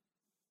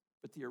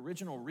 but the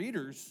original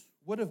readers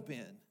would have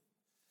been.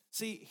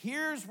 See,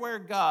 here's where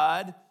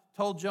God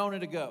told Jonah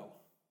to go.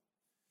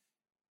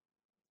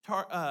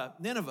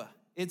 Nineveh,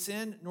 it's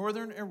in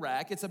northern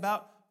Iraq. It's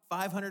about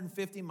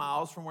 550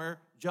 miles from where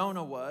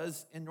Jonah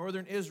was in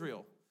northern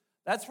Israel.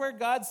 That's where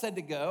God said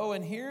to go,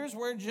 and here's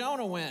where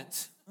Jonah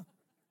went.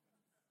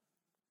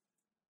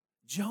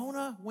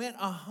 Jonah went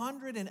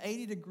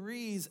 180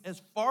 degrees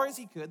as far as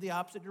he could, the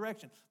opposite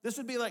direction. This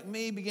would be like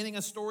me beginning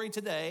a story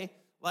today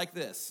like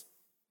this.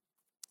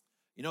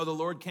 You know, the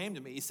Lord came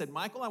to me. He said,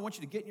 Michael, I want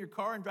you to get in your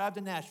car and drive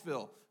to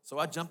Nashville. So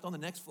I jumped on the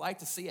next flight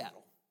to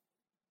Seattle.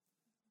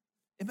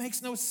 It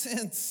makes no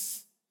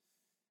sense.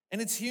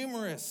 And it's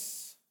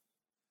humorous.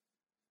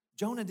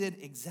 Jonah did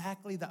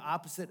exactly the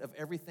opposite of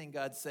everything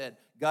God said.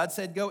 God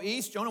said, go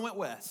east. Jonah went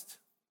west.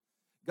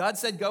 God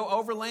said, go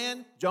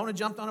overland. Jonah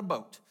jumped on a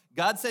boat.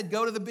 God said,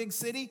 go to the big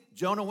city.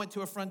 Jonah went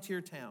to a frontier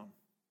town.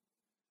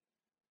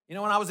 You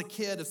know, when I was a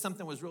kid, if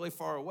something was really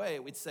far away,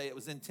 we'd say it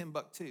was in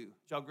Timbuktu. Did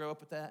y'all grow up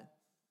with that?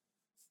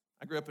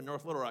 I grew up in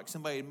North Little Rock.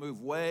 Somebody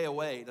moved way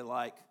away to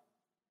like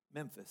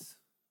Memphis.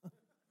 And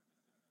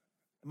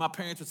my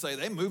parents would say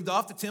they moved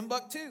off to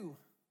Timbuktu.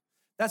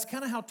 That's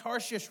kind of how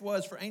Tarshish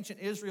was for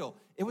ancient Israel.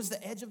 It was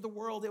the edge of the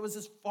world. It was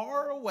as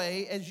far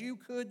away as you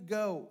could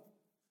go.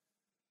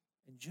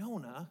 And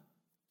Jonah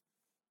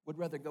would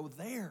rather go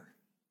there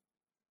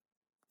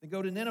than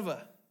go to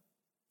Nineveh.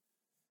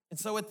 And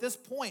so at this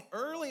point,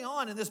 early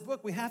on in this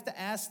book, we have to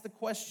ask the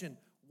question,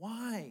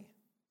 why?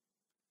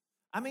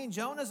 I mean,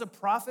 Jonah's a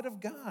prophet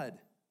of God.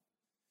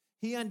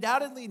 He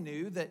undoubtedly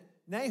knew that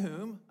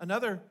Nahum,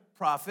 another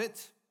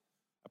prophet,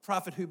 a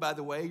prophet who, by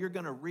the way, you're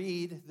going to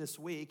read this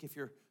week if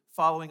you're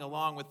following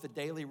along with the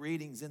daily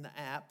readings in the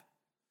app,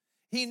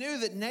 he knew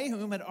that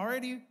Nahum had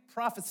already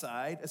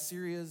prophesied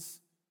Assyria's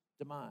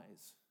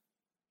demise.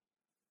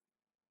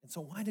 And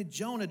so why did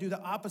Jonah do the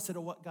opposite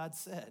of what God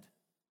said?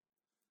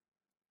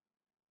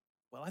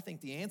 Well, I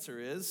think the answer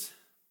is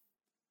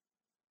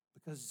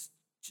because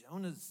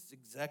Jonah's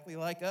exactly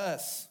like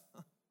us.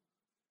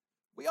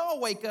 We all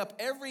wake up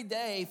every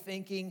day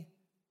thinking,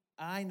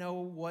 I know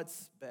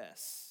what's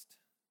best.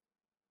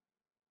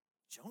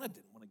 Jonah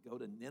didn't want to go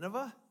to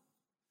Nineveh,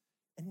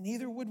 and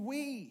neither would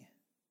we.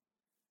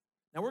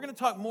 Now, we're going to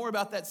talk more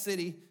about that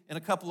city in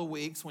a couple of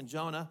weeks when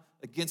Jonah,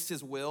 against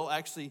his will,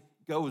 actually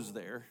goes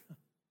there.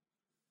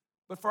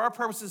 But for our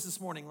purposes this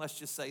morning, let's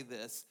just say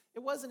this.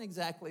 It wasn't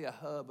exactly a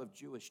hub of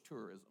Jewish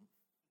tourism.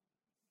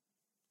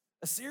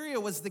 Assyria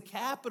was the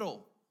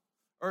capital,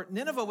 or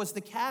Nineveh was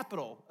the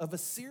capital of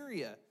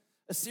Assyria.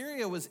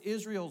 Assyria was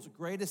Israel's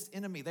greatest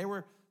enemy. They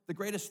were the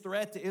greatest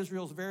threat to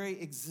Israel's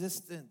very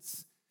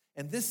existence.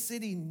 And this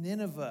city,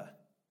 Nineveh,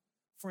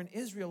 for an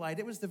Israelite,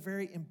 it was the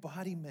very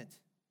embodiment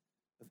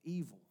of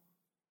evil.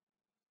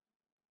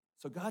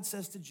 So God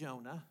says to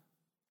Jonah,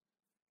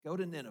 go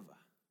to Nineveh.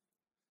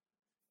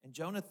 And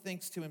Jonah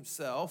thinks to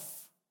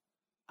himself,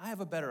 I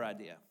have a better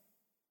idea.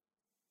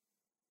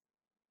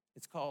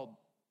 It's called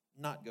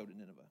not go to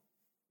Nineveh.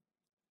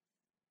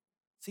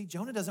 See,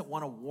 Jonah doesn't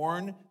want to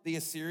warn the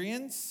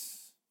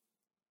Assyrians,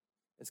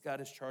 as God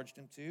has charged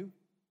him to.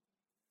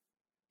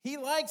 He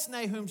likes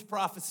Nahum's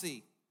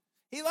prophecy.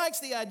 He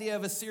likes the idea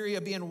of Assyria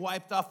being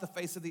wiped off the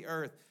face of the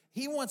earth.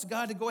 He wants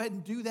God to go ahead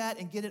and do that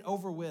and get it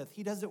over with.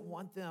 He doesn't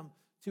want them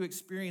to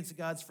experience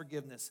God's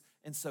forgiveness.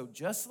 And so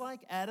just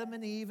like Adam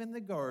and Eve in the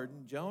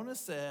garden, Jonah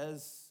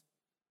says,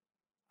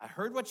 I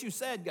heard what you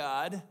said,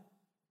 God,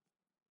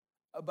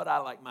 but I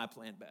like my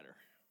plan better.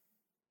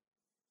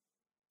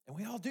 And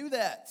we all do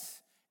that.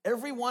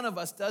 Every one of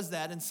us does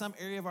that in some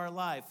area of our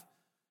life.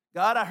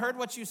 God, I heard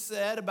what you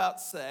said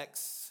about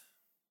sex.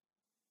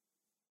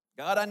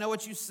 God, I know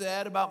what you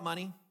said about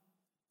money.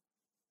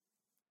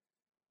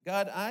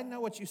 God, I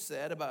know what you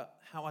said about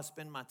how I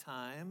spend my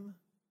time.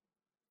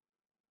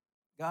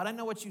 God, I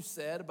know what you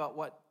said about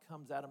what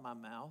comes out of my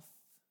mouth.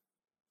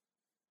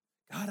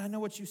 God, I know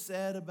what you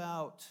said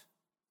about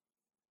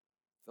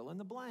fill in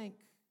the blank.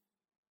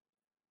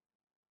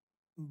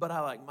 But I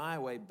like my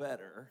way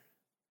better,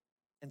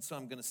 and so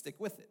I'm going to stick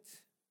with it.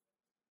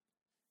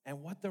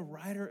 And what the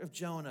writer of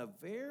Jonah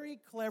very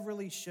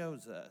cleverly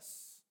shows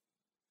us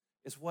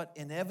is what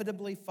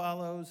inevitably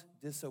follows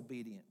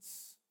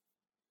disobedience.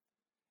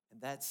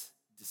 And that's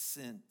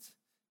descent.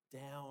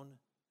 Down,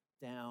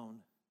 down,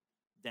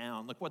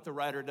 down. Look what the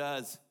writer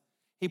does.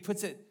 He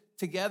puts it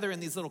together in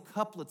these little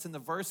couplets in the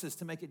verses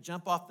to make it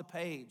jump off the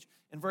page.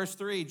 In verse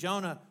 3,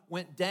 Jonah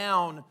went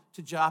down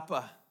to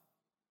Joppa,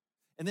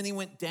 and then he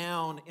went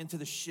down into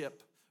the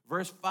ship.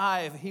 Verse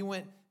 5, he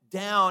went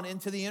down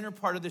into the inner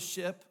part of the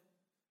ship,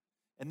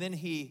 and then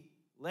he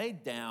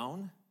laid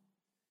down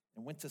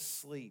and went to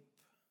sleep.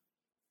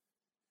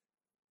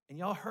 And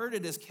y'all heard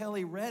it as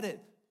Kelly read it.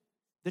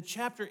 The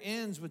chapter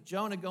ends with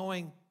Jonah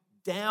going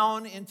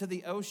down into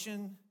the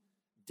ocean,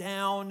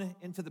 down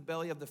into the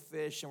belly of the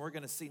fish. And we're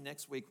going to see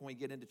next week when we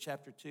get into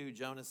chapter 2,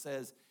 Jonah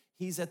says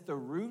he's at the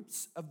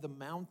roots of the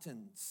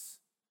mountains.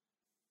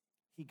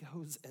 He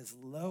goes as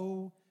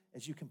low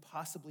as you can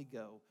possibly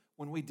go.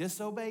 When we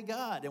disobey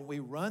God and we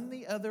run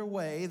the other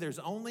way, there's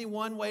only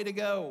one way to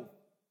go.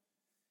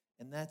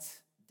 And that's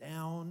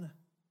down,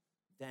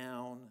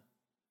 down,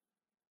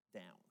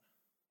 down.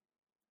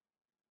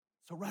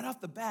 So right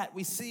off the bat,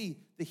 we see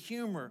the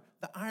humor,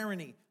 the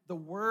irony, the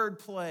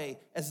wordplay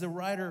as the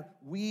writer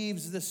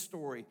weaves this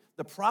story.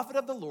 The prophet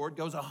of the Lord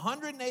goes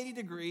 180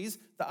 degrees,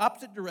 the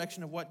opposite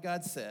direction of what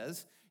God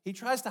says. He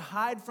tries to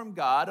hide from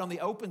God on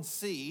the open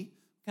sea.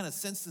 What kind of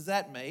sense does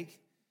that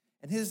make?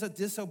 And his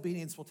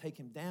disobedience will take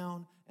him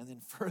down and then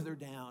further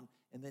down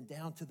and then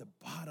down to the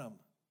bottom.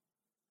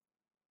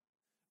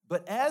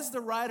 But as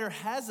the writer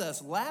has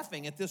us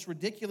laughing at this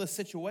ridiculous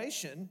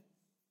situation,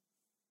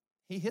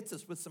 he hits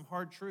us with some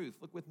hard truth.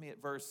 Look with me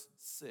at verse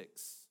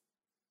 6.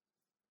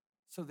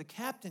 So the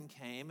captain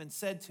came and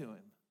said to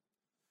him,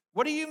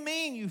 "What do you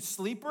mean, you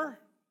sleeper?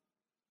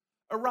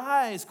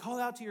 Arise, call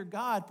out to your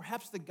God.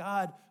 Perhaps the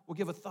God will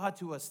give a thought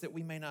to us that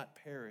we may not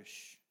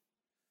perish."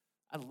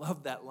 I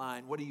love that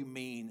line. What do you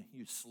mean,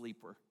 you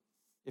sleeper?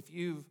 If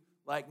you've,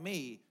 like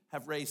me,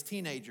 have raised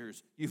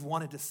teenagers, you've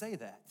wanted to say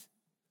that.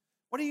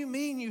 What do you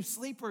mean, you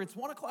sleeper? It's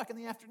 1 o'clock in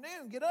the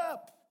afternoon. Get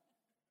up.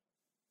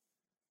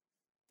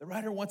 The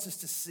writer wants us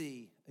to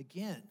see,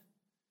 again,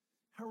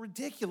 how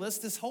ridiculous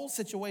this whole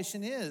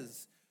situation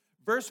is.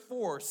 Verse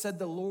 4 said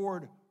the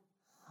Lord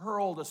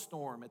hurled a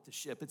storm at the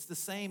ship. It's the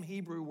same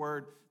Hebrew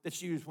word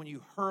that's used when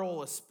you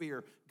hurl a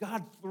spear.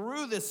 God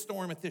threw this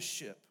storm at this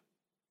ship.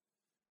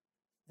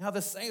 Now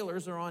the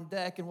sailors are on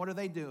deck, and what are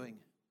they doing?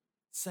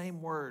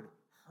 Same word,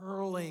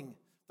 hurling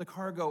the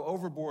cargo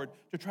overboard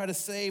to try to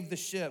save the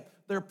ship.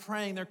 They're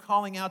praying, they're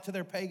calling out to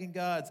their pagan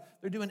gods.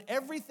 They're doing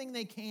everything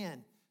they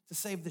can to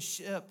save the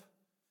ship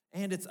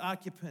and its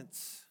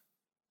occupants.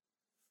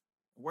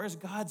 Where's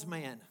God's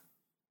man?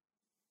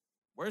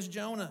 Where's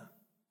Jonah?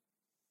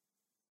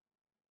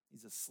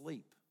 He's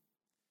asleep.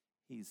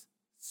 He's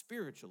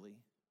spiritually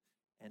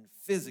and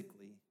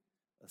physically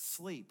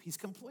asleep. He's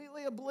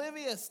completely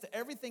oblivious to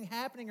everything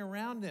happening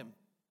around him.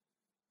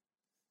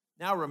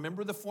 Now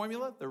remember the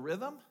formula, the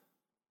rhythm?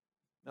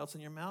 Melts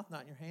in your mouth,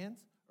 not in your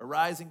hands.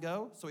 Arise and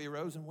go. So he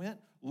arose and went.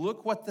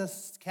 Look what the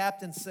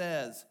captain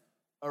says.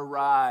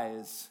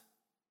 Arise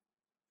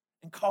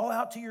and call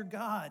out to your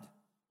God.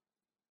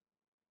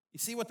 You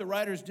see what the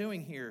writer's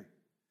doing here?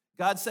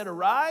 God said,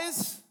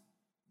 arise.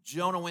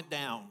 Jonah went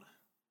down.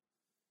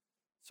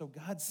 So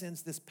God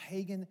sends this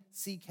pagan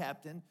sea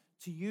captain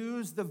to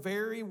use the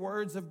very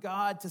words of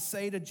God to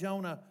say to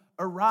Jonah,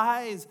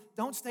 arise.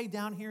 Don't stay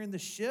down here in the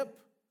ship.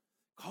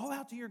 Call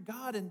out to your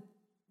God and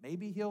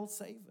maybe he'll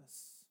save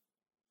us.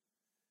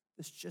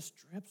 This just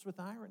drips with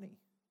irony.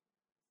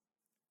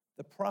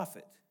 The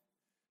prophet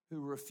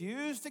who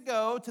refused to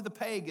go to the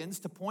pagans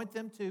to point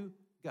them to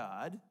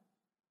God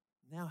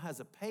now has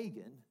a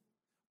pagan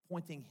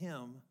pointing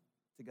him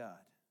to God.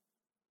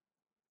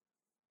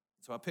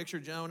 So I picture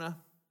Jonah,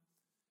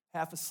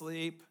 half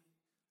asleep,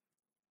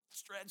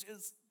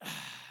 stretches,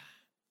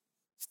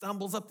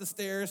 stumbles up the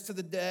stairs to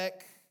the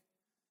deck,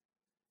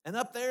 and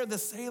up there the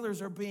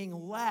sailors are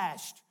being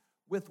lashed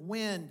with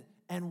wind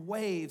and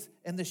waves,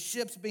 and the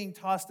ship's being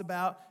tossed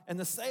about, and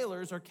the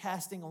sailors are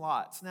casting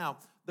lots. Now,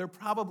 they're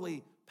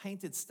probably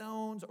painted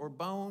stones or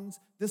bones.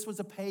 This was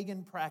a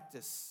pagan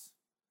practice.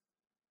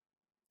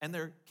 And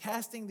they're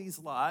casting these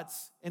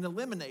lots and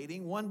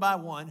eliminating one by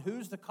one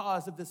who's the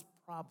cause of this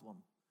problem.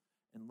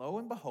 And lo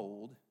and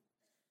behold,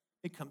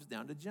 it comes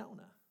down to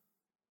Jonah.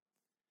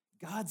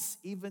 God's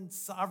even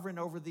sovereign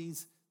over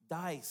these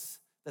dice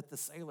that the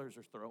sailors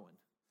are throwing.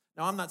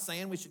 Now, I'm not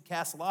saying we should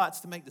cast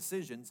lots to make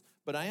decisions,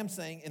 but I am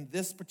saying in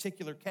this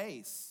particular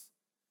case,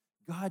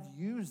 God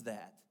used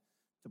that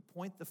to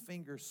point the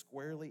finger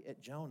squarely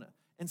at Jonah.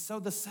 And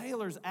so the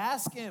sailors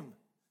ask him,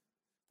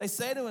 they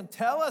say to him,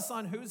 tell us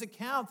on whose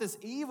account this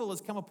evil has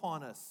come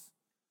upon us.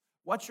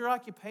 What's your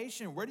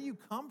occupation? Where do you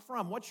come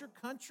from? What's your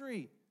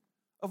country?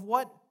 Of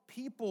what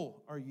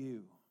people are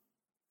you?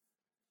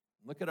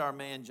 Look at our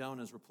man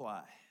Jonah's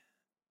reply.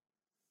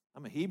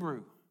 I'm a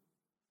Hebrew.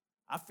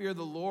 I fear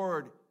the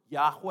Lord,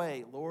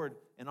 Yahweh, Lord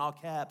in all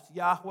caps,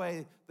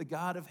 Yahweh, the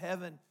God of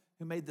heaven,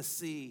 who made the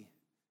sea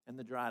and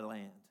the dry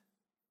land.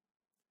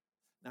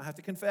 Now I have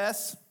to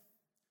confess,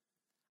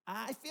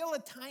 I feel a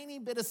tiny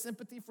bit of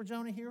sympathy for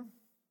Jonah here.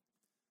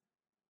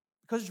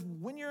 Because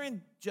when you're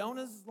in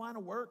Jonah's line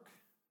of work,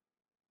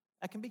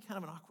 that can be kind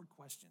of an awkward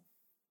question.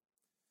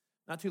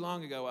 Not too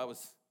long ago, I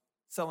was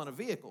selling a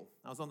vehicle.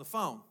 I was on the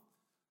phone.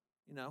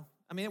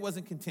 It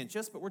wasn't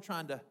contentious, but we're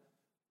trying to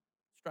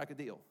strike a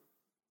deal.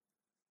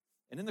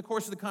 And in the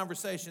course of the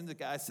conversation, the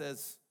guy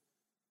says,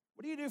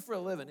 what do you do for a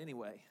living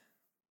anyway?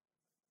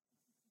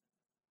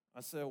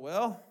 I said,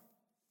 well,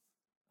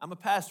 I'm a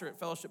pastor at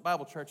Fellowship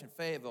Bible Church in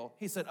Fayetteville.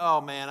 He said,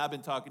 oh man, I've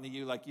been talking to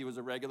you like you was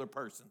a regular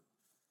person.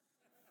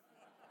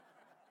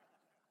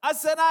 I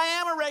said, I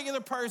am a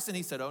regular person.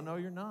 He said, oh no,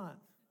 you're not.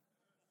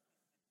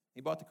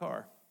 He bought the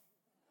car.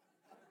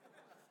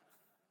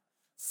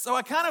 So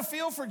I kind of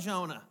feel for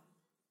Jonah.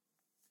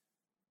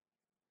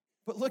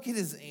 But look at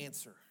his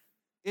answer.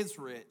 It's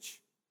rich.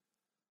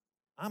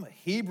 I'm a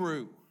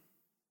Hebrew.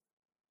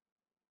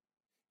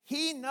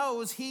 He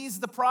knows he's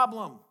the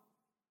problem.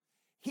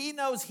 He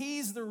knows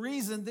he's the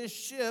reason this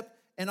ship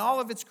and all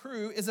of its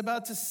crew is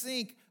about to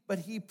sink, but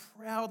he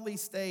proudly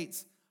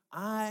states,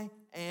 I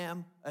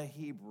am a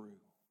Hebrew.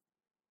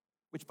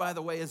 Which, by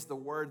the way, is the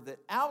word that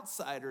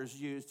outsiders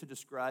use to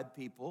describe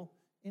people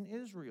in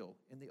Israel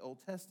in the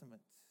Old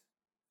Testament.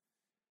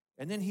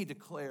 And then he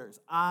declares,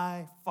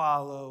 I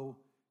follow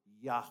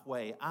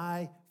Yahweh.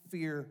 I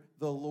fear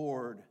the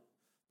Lord,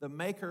 the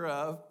maker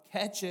of,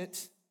 catch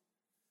it,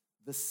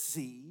 the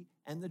sea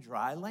and the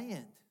dry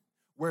land.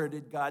 Where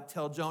did God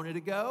tell Jonah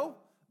to go?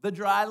 The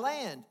dry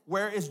land.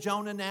 Where is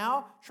Jonah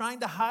now?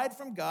 Trying to hide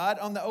from God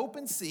on the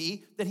open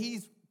sea that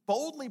he's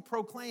boldly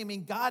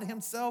proclaiming God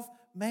himself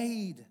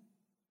made.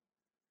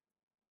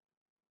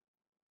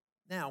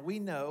 Now, we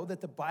know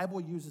that the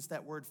Bible uses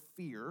that word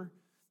fear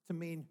to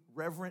mean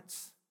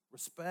reverence,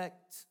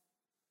 respect.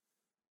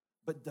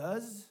 But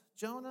does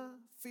Jonah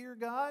fear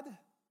God?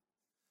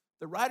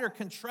 The writer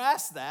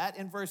contrasts that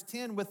in verse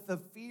 10 with the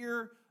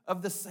fear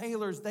of the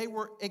sailors. They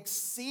were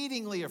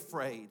exceedingly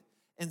afraid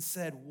and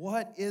said,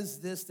 what is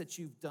this that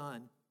you've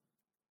done?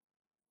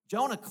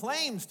 Jonah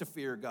claims to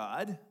fear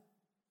God.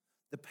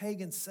 The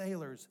pagan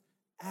sailors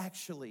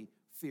actually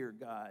fear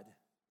God.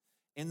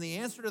 And the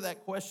answer to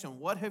that question,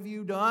 what have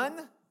you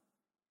done?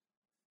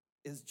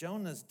 Is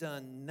Jonah's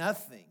done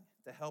nothing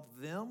to help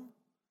them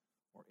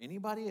or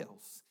anybody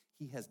else.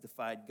 He has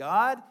defied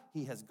God.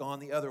 He has gone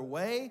the other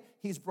way.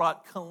 He's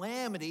brought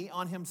calamity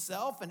on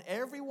himself and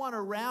everyone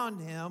around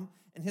him.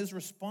 And his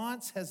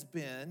response has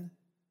been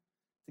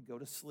to go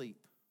to sleep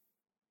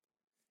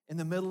in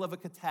the middle of a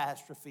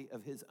catastrophe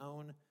of his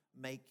own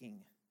making.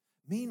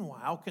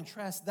 Meanwhile,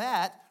 contrast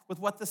that with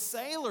what the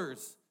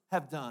sailors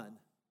have done.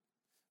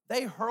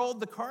 They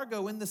hurled the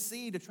cargo in the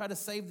sea to try to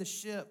save the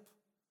ship.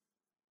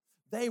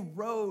 They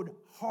rowed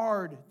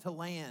hard to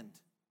land.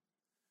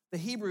 The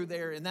Hebrew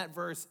there in that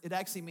verse, it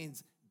actually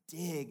means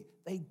dig.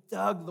 They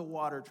dug the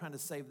water trying to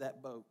save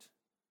that boat.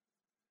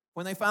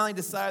 When they finally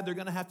decided they're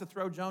going to have to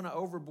throw Jonah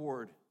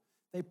overboard,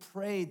 they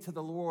prayed to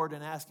the Lord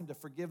and asked him to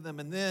forgive them.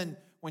 And then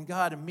when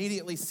God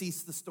immediately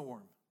ceased the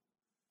storm,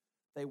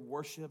 they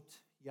worshiped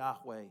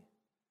Yahweh,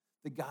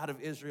 the God of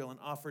Israel, and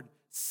offered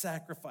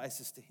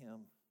sacrifices to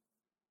him.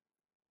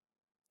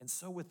 And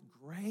so with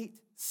great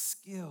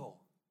skill,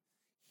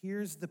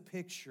 here's the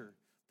picture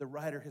the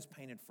writer has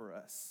painted for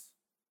us.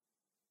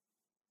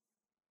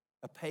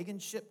 A pagan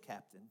ship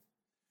captain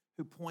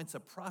who points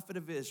a prophet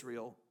of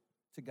Israel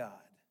to God.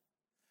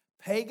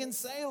 Pagan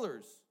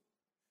sailors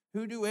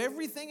who do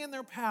everything in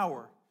their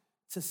power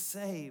to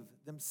save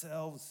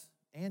themselves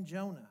and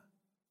Jonah.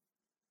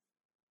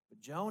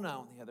 But Jonah,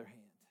 on the other hand,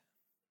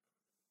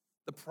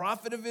 the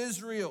prophet of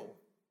Israel,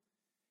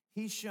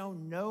 he's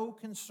shown no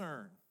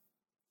concern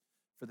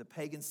for the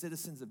pagan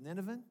citizens of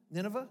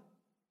Nineveh,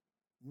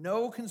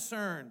 no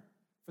concern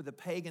for the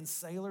pagan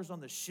sailors on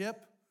the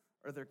ship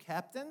or their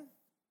captain.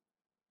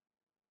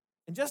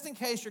 And just in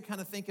case you're kind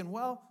of thinking,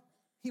 well,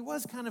 he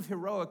was kind of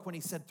heroic when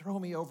he said, throw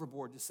me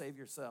overboard to save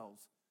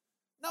yourselves.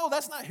 No,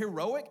 that's not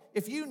heroic.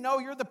 If you know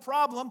you're the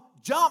problem,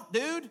 jump,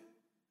 dude.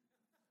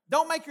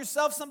 Don't make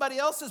yourself somebody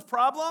else's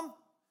problem.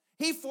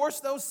 He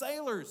forced those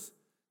sailors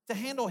to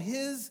handle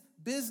his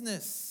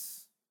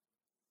business.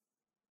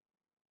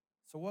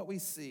 So what we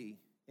see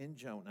in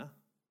Jonah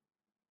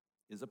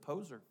is a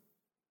poser.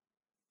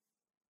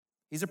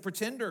 He's a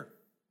pretender.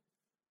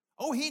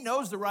 Oh, he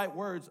knows the right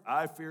words.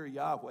 I fear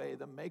Yahweh,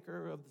 the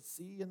maker of the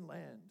sea and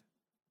land.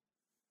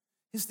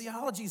 His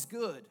theology's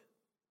good,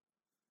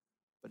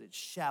 but it's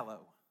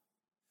shallow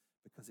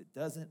because it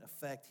doesn't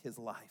affect his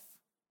life.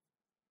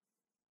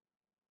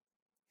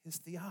 His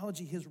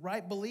theology, his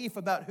right belief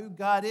about who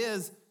God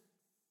is,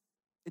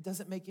 it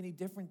doesn't make any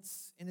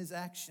difference in his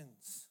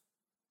actions.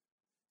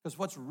 Because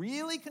what's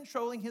really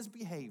controlling his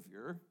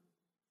behavior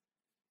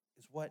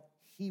is what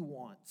he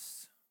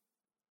wants.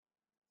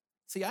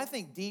 See, I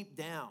think deep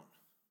down,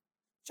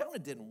 Jonah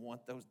didn't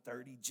want those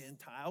dirty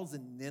Gentiles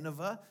in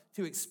Nineveh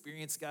to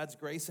experience God's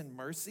grace and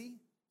mercy.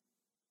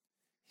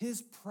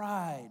 His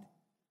pride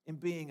in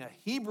being a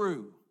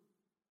Hebrew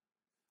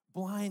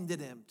blinded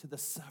him to the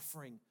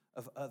suffering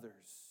of others.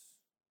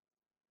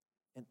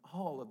 And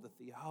all of the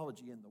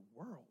theology in the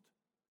world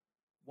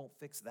won't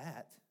fix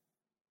that.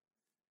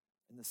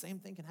 And the same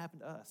thing can happen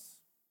to us.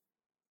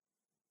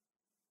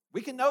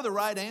 We can know the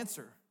right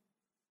answer.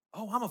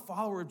 Oh, I'm a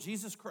follower of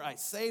Jesus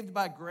Christ, saved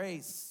by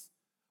grace,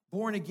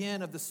 born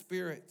again of the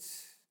Spirit.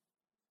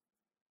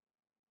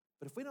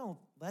 But if we don't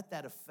let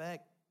that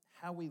affect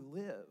how we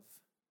live,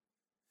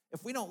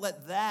 if we don't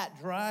let that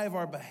drive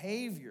our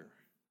behavior,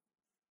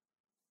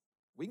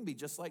 we can be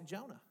just like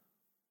Jonah,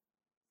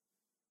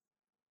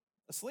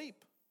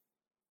 asleep.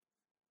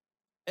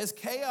 As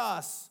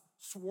chaos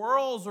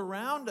swirls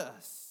around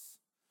us,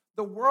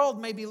 the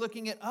world may be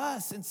looking at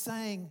us and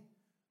saying,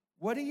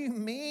 "What do you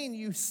mean,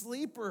 you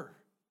sleeper?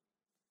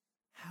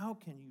 How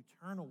can you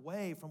turn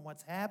away from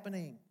what's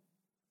happening?"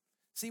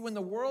 See, when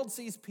the world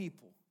sees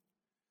people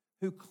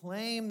who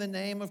claim the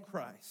name of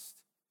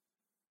Christ,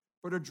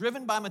 but are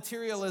driven by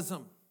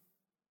materialism,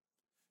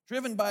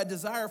 driven by a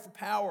desire for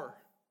power,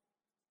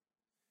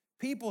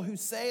 people who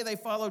say they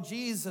follow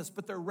Jesus,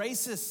 but they're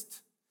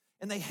racist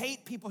and they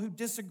hate people who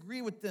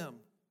disagree with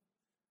them,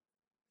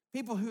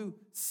 people who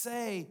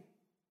say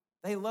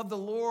they love the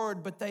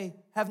Lord, but they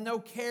have no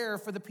care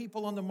for the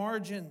people on the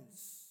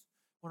margins.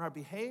 When our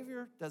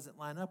behavior doesn't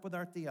line up with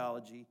our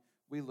theology,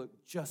 we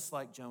look just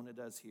like Jonah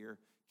does here,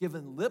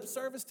 giving lip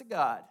service to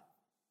God,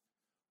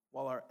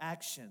 while our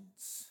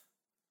actions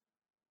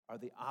are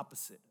the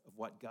opposite of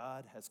what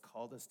God has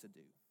called us to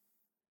do.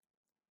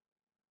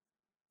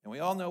 And we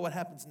all know what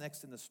happens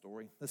next in the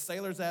story. The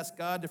sailors ask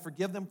God to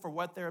forgive them for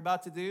what they're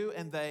about to do,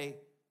 and they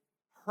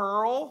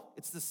hurl.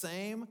 It's the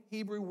same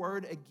Hebrew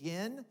word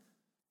again.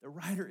 The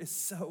writer is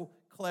so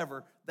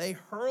clever. They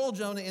hurl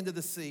Jonah into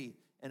the sea,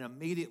 and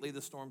immediately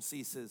the storm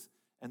ceases,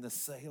 and the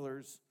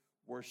sailors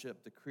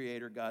worship the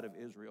Creator God of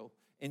Israel.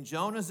 In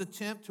Jonah's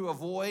attempt to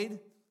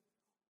avoid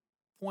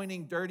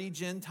pointing dirty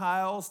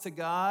Gentiles to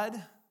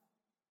God,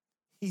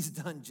 he's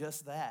done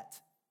just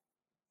that.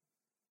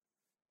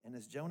 And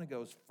as Jonah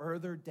goes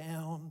further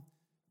down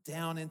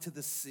into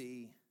the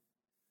sea,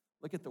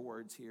 look at the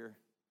words here.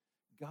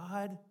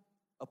 God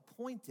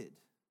appointed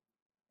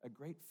a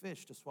great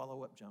fish to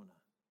swallow up Jonah.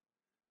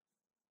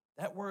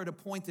 That word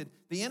appointed,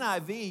 the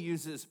NIV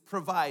uses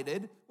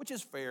provided, which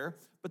is fair,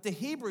 but the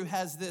Hebrew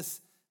has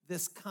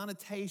this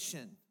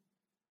connotation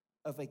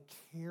of a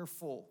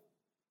careful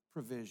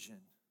provision.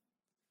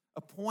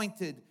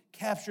 Appointed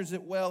captures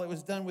it well. It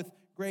was done with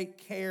great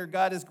care.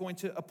 God is going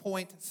to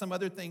appoint some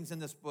other things in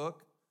this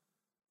book.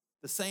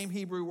 The same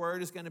Hebrew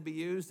word is going to be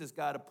used as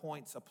God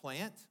appoints a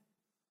plant,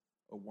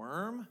 a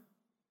worm,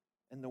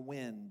 and the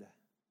wind.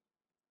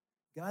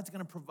 God's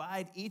going to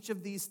provide each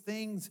of these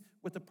things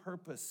with a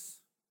purpose.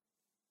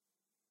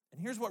 And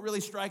here's what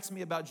really strikes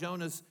me about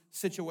Jonah's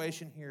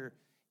situation here.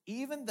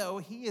 Even though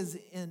he is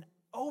in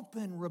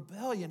open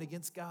rebellion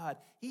against God,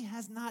 he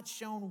has not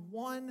shown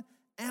 1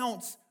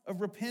 ounce of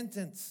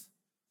repentance.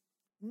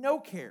 No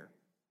care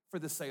for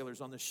the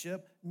sailors on the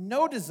ship,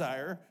 no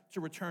desire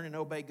to return and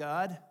obey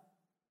God.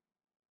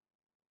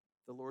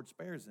 The Lord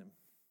spares him.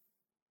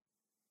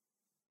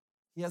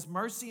 He has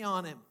mercy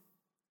on him.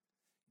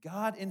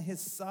 God, in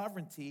his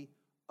sovereignty,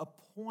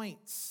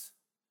 appoints,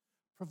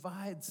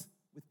 provides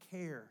with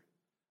care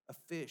a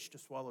fish to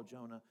swallow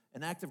Jonah,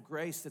 an act of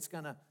grace that's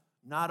going to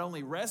not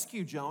only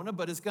rescue Jonah,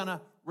 but is going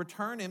to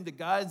return him to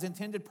God's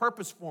intended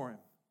purpose for him.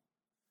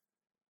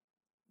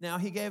 Now,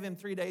 he gave him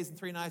 3 days and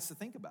 3 nights to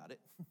think about it.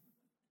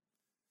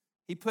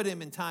 He put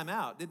him in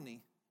timeout, didn't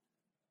he?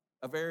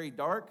 A very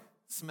dark,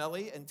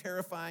 smelly, and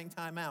terrifying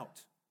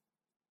timeout.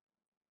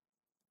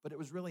 But it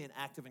was really an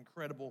act of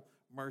incredible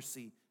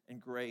mercy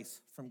and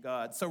grace from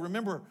God. So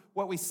remember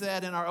what we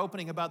said in our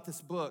opening about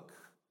this book.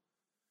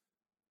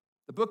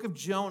 The book of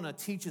Jonah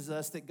teaches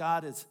us that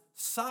God is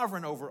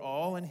sovereign over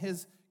all, and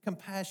his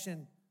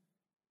compassion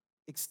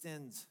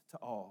extends to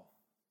all.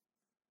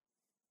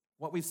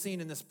 What we've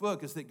seen in this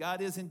book is that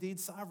God is indeed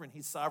sovereign.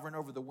 He's sovereign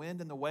over the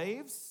wind and the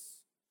waves.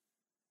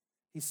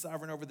 He's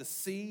sovereign over the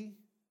sea.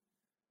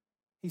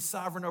 He's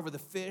sovereign over the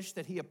fish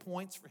that he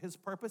appoints for his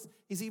purpose.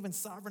 He's even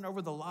sovereign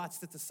over the lots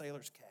that the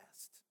sailors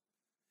cast.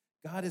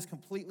 God is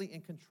completely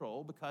in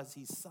control because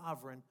he's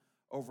sovereign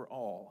over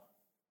all.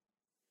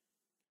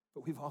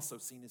 But we've also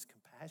seen his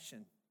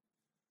compassion.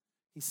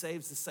 He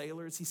saves the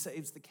sailors. He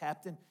saves the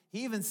captain.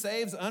 He even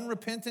saves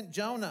unrepentant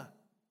Jonah.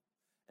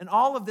 And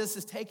all of this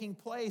is taking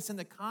place in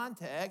the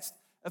context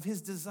of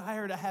his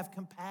desire to have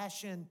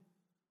compassion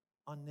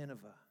on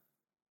Nineveh,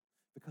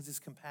 because his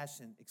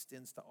compassion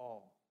extends to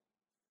all.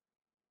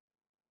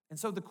 And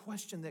so the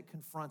question that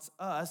confronts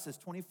us as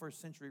 21st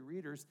century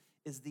readers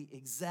is the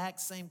exact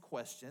same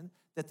question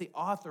that the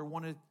author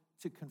wanted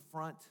to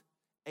confront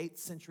 8th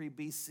century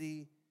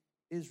BC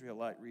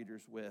Israelite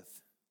readers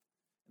with.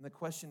 And the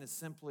question is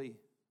simply,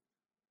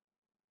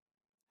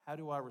 how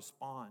do I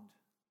respond?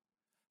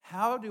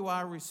 How do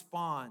I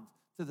respond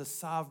to the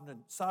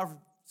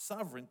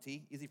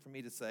sovereignty, easy for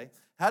me to say,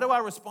 how do I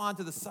respond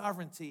to the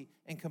sovereignty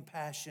and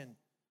compassion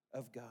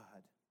of God?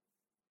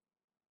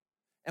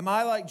 Am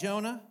I like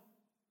Jonah,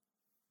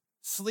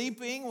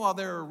 sleeping while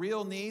there are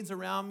real needs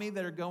around me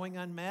that are going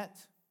unmet?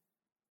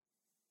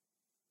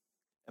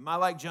 Am I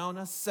like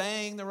Jonah,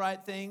 saying the right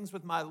things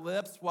with my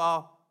lips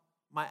while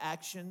my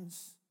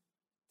actions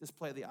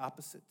display the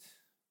opposite?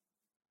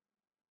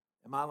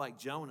 Am I like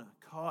Jonah,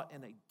 caught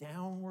in a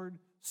downward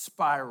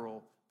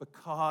spiral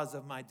because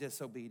of my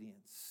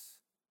disobedience?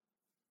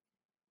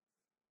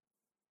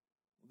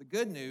 The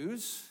good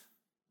news,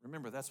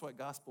 remember, that's what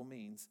gospel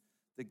means.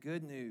 The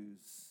good news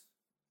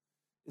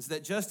is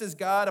that just as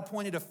God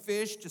appointed a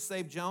fish to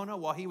save Jonah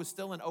while he was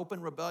still in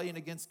open rebellion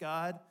against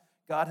God,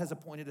 God has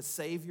appointed a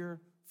Savior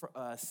for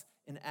us.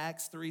 In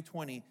Acts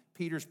 3:20,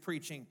 Peter's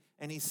preaching,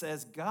 and he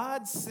says,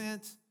 God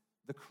sent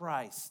the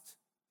Christ,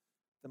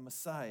 the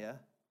Messiah,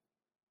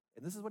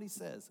 and this is what he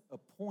says,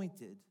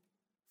 appointed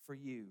for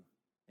you,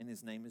 and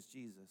his name is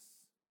Jesus.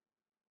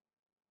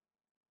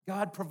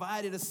 God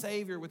provided a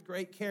Savior with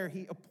great care.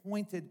 He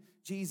appointed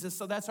Jesus.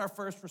 So that's our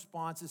first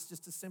response, is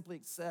just to simply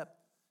accept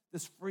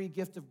this free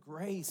gift of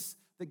grace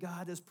that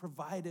God has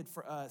provided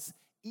for us,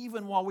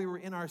 even while we were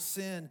in our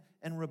sin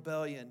and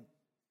rebellion,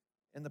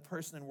 in the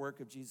person and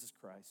work of Jesus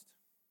Christ.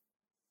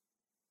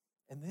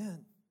 And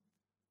then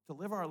to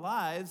live our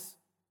lives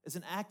as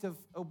an act of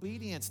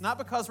obedience, not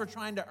because we're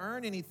trying to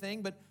earn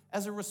anything, but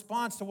as a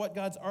response to what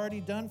God's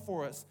already done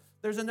for us.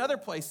 There's another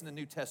place in the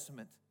New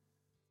Testament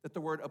that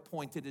the word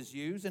appointed is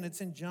used, and it's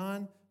in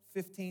John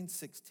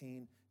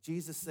 15:16.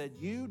 Jesus said,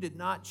 you did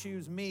not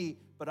choose me,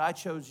 but I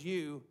chose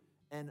you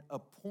and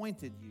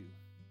appointed you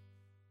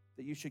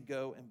that you should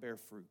go and bear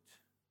fruit.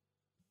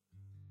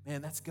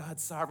 Man, that's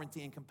God's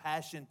sovereignty and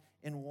compassion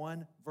in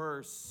one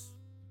verse.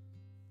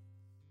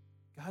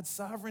 God's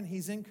sovereign.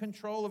 He's in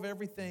control of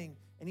everything,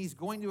 and he's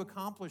going to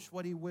accomplish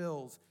what he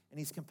wills, and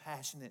he's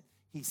compassionate.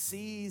 He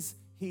sees,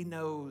 he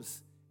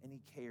knows, and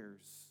he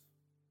cares.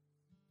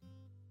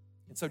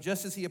 And so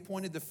just as he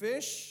appointed the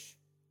fish,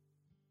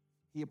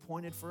 he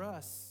appointed for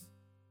us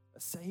a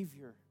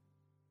Savior.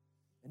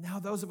 And now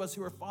those of us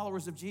who are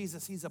followers of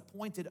Jesus, he's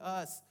appointed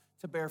us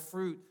to bear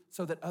fruit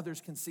so that others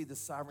can see the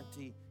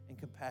sovereignty and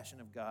compassion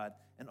of God.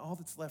 And all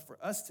that's left for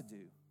us to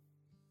do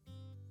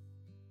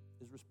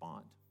is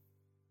respond.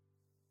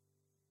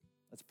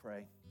 Let's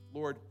pray.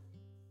 Lord,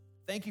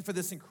 thank you for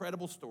this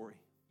incredible story.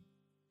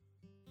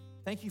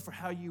 Thank you for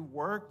how you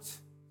worked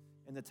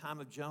in the time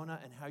of Jonah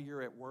and how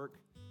you're at work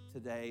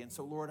today. And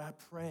so, Lord, I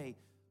pray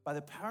by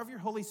the power of your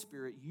Holy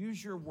Spirit,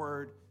 use your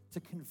word to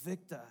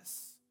convict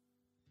us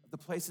of the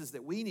places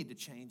that we need to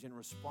change in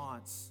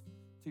response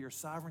to your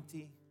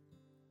sovereignty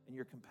and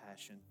your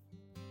compassion.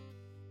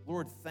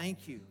 Lord,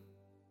 thank you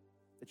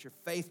that you're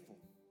faithful,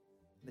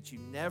 that you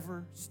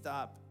never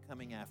stop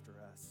coming after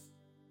us.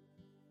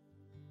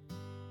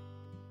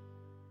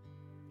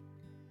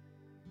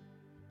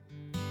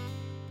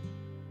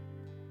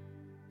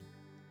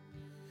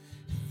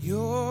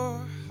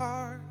 Your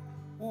heart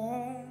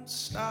won't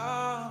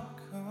stop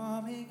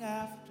coming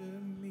after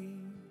me.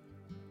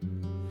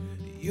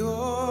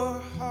 Your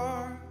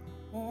heart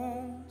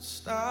won't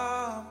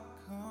stop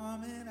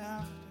coming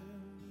after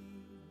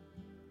me.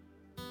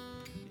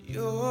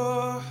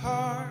 Your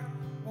heart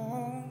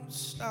won't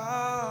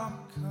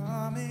stop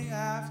coming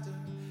after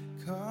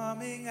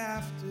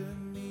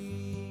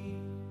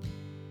me.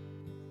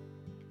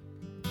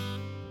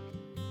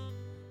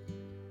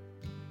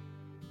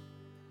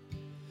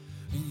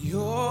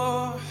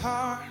 Your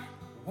heart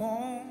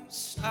won't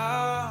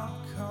stop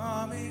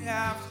coming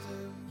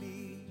after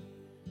me.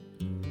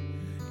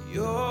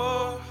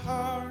 Your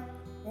heart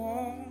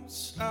won't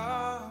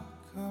stop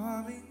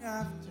coming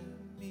after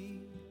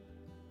me.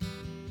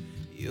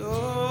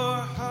 Your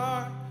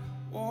heart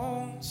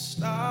won't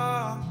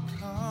stop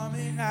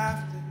coming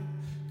after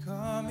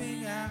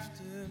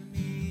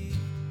me.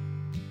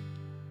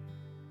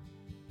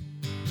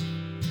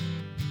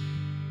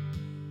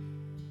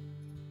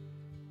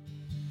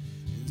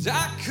 And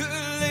I could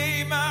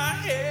lay my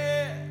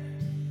head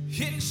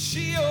in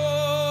Sheol.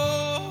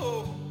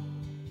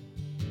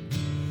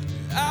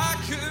 I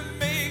could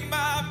make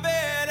my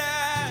bed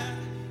at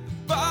the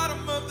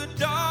bottom of the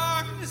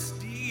darkness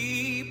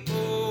deep.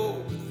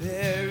 Oh,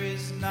 there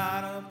is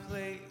not a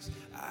place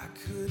I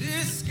could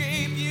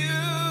escape you.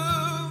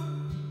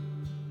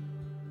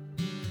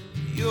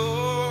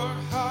 Your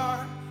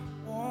heart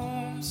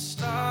won't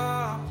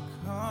stop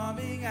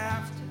coming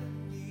after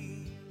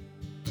me.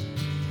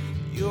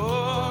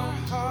 Your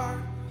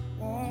heart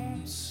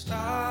won't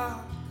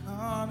stop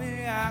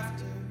coming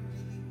after me.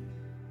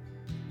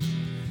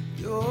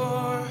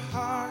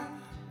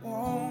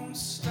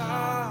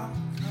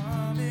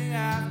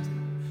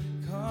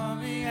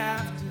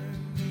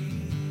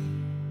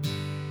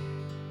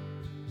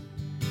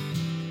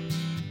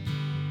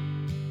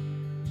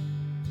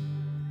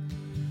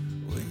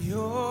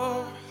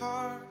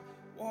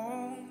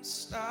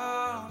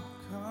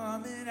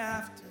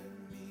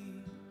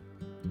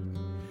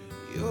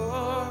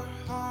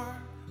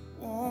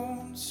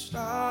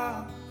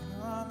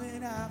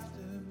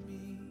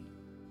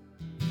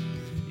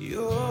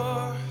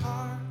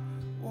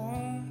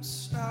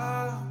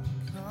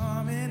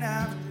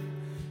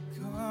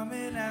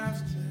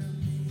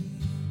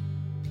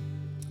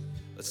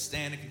 Let's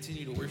stand and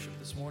continue to worship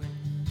this morning.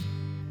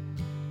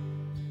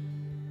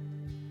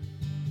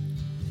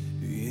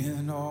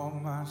 In all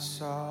my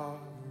sorrows,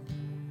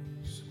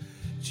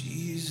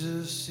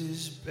 Jesus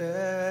is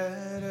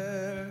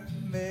better.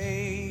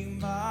 Make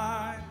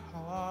my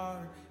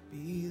heart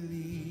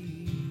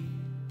believe.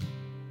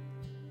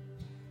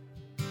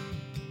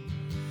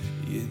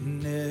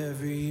 In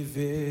every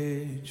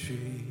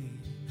victory,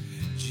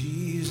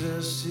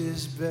 Jesus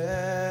is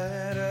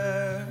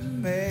better.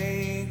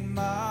 Make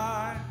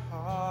my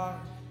heart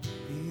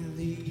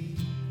believe.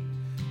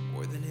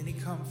 More than any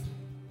comfort,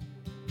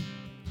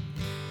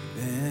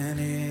 than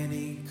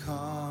any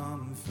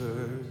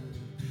comfort,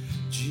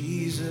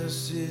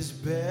 Jesus is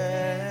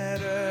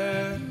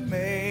better.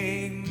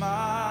 Make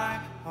my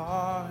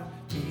heart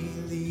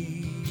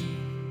believe.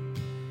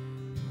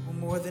 Oh,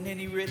 more than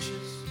any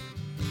riches,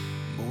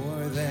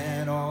 more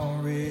than all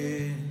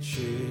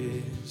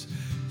riches,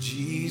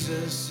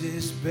 Jesus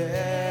is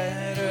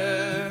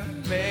better.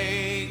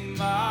 Make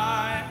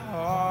my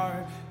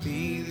heart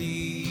believe.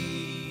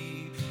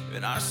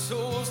 And our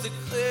souls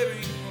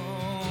declaring,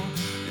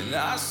 and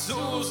our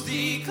souls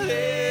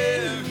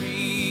declaring,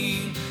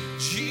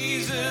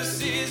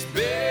 Jesus is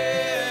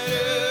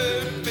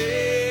better.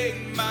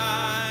 Make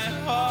my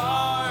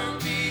heart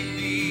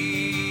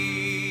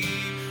believe.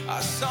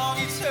 Our song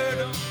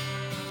eternal,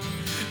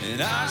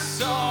 and our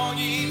song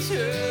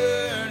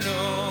eternal,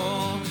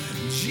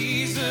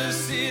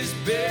 Jesus is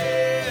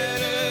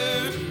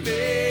better.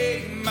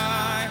 Make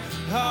my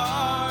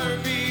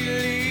heart believe.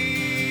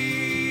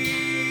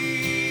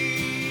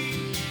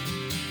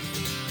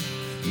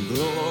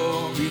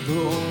 Glory,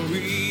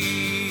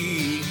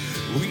 glory,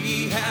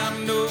 we have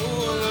no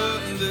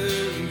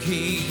other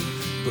king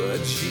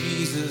but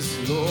Jesus,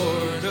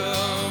 Lord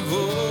of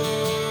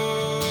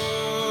all.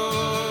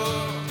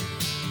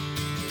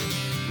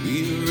 We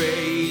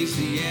raise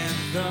the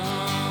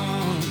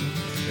anthem,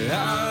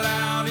 our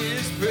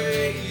loudest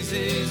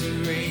praises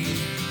ring.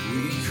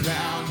 We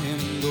crown him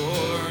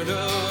Lord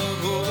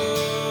of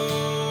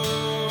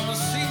all.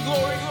 Sing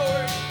glory,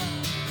 glory,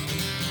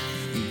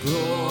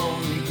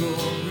 glory, glory.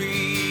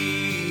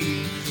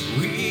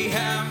 We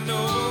have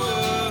no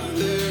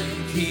other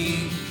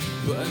king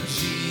but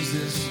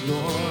Jesus,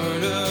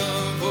 Lord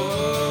of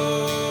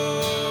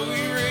all.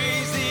 We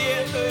raise the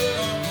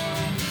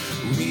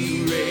anthem, we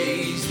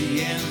raise the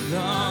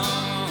anthem,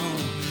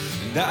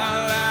 and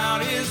our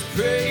loudest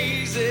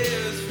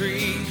praises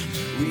ring.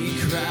 We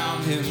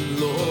crown him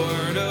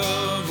Lord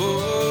of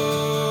all.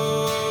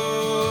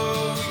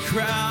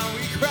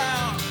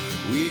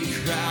 We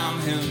crown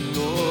him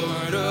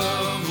Lord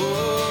of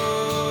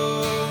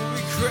all.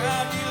 We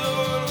crown you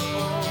Lord of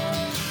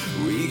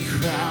all. We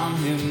crown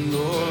him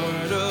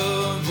Lord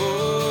of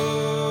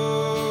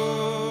all.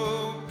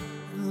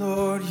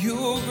 Lord,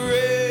 your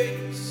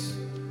grace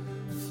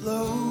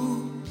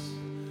flows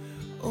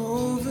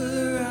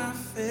over our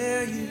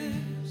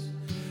failures.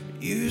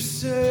 You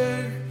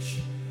search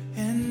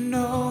and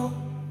know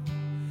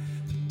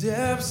the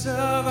depths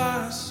of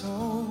our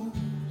souls,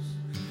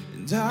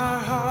 and our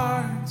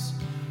hearts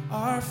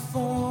are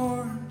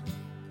formed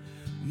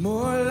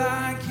more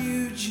like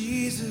you,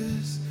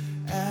 Jesus,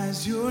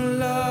 as your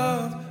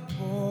love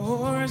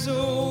pours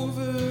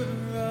over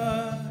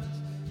us.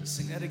 Let's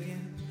sing that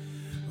again.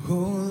 Oh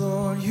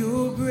Lord,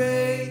 your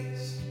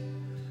grace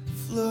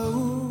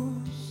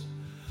flows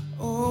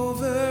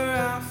over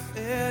our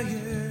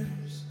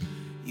failures.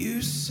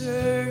 You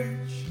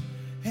search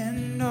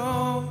and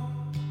know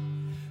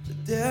the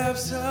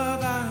depths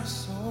of our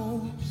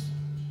souls,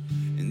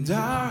 and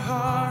our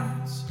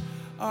hearts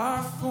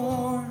are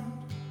formed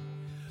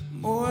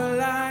more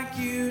like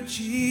you,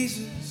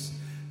 Jesus,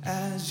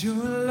 as your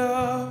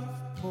love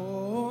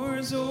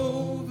pours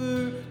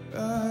over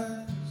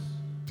us.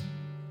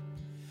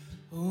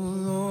 Oh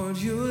Lord,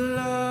 your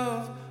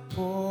love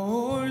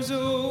pours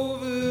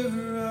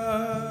over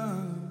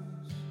us.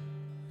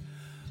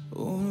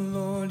 Oh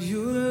Lord,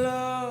 your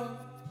love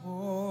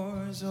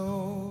pours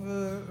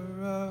over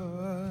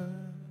us.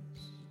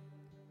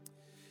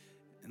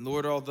 And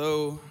Lord,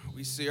 although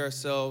we see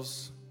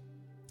ourselves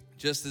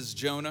just as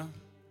Jonah,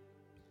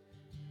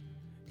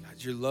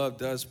 God, your love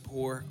does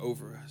pour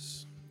over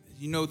us.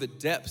 You know the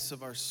depths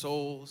of our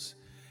souls,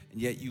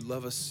 and yet you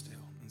love us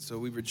still. And so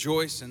we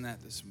rejoice in that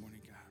this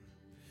morning, God,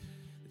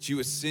 that you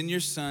would send your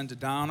son to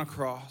die on a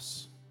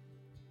cross,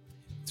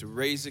 to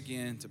raise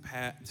again, to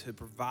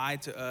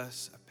provide to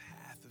us a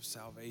path of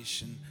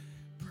salvation.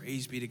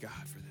 Praise be to God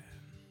for that.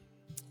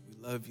 We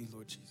love you,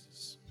 Lord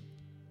Jesus.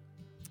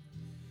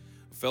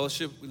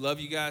 Fellowship, we love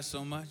you guys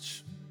so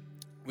much.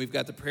 We've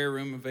got the prayer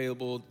room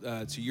available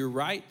to your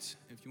right.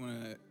 If you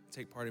want to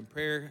take part in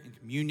prayer and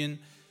communion,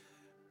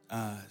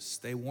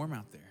 stay warm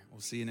out there.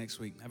 We'll see you next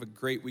week. Have a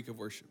great week of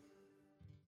worship.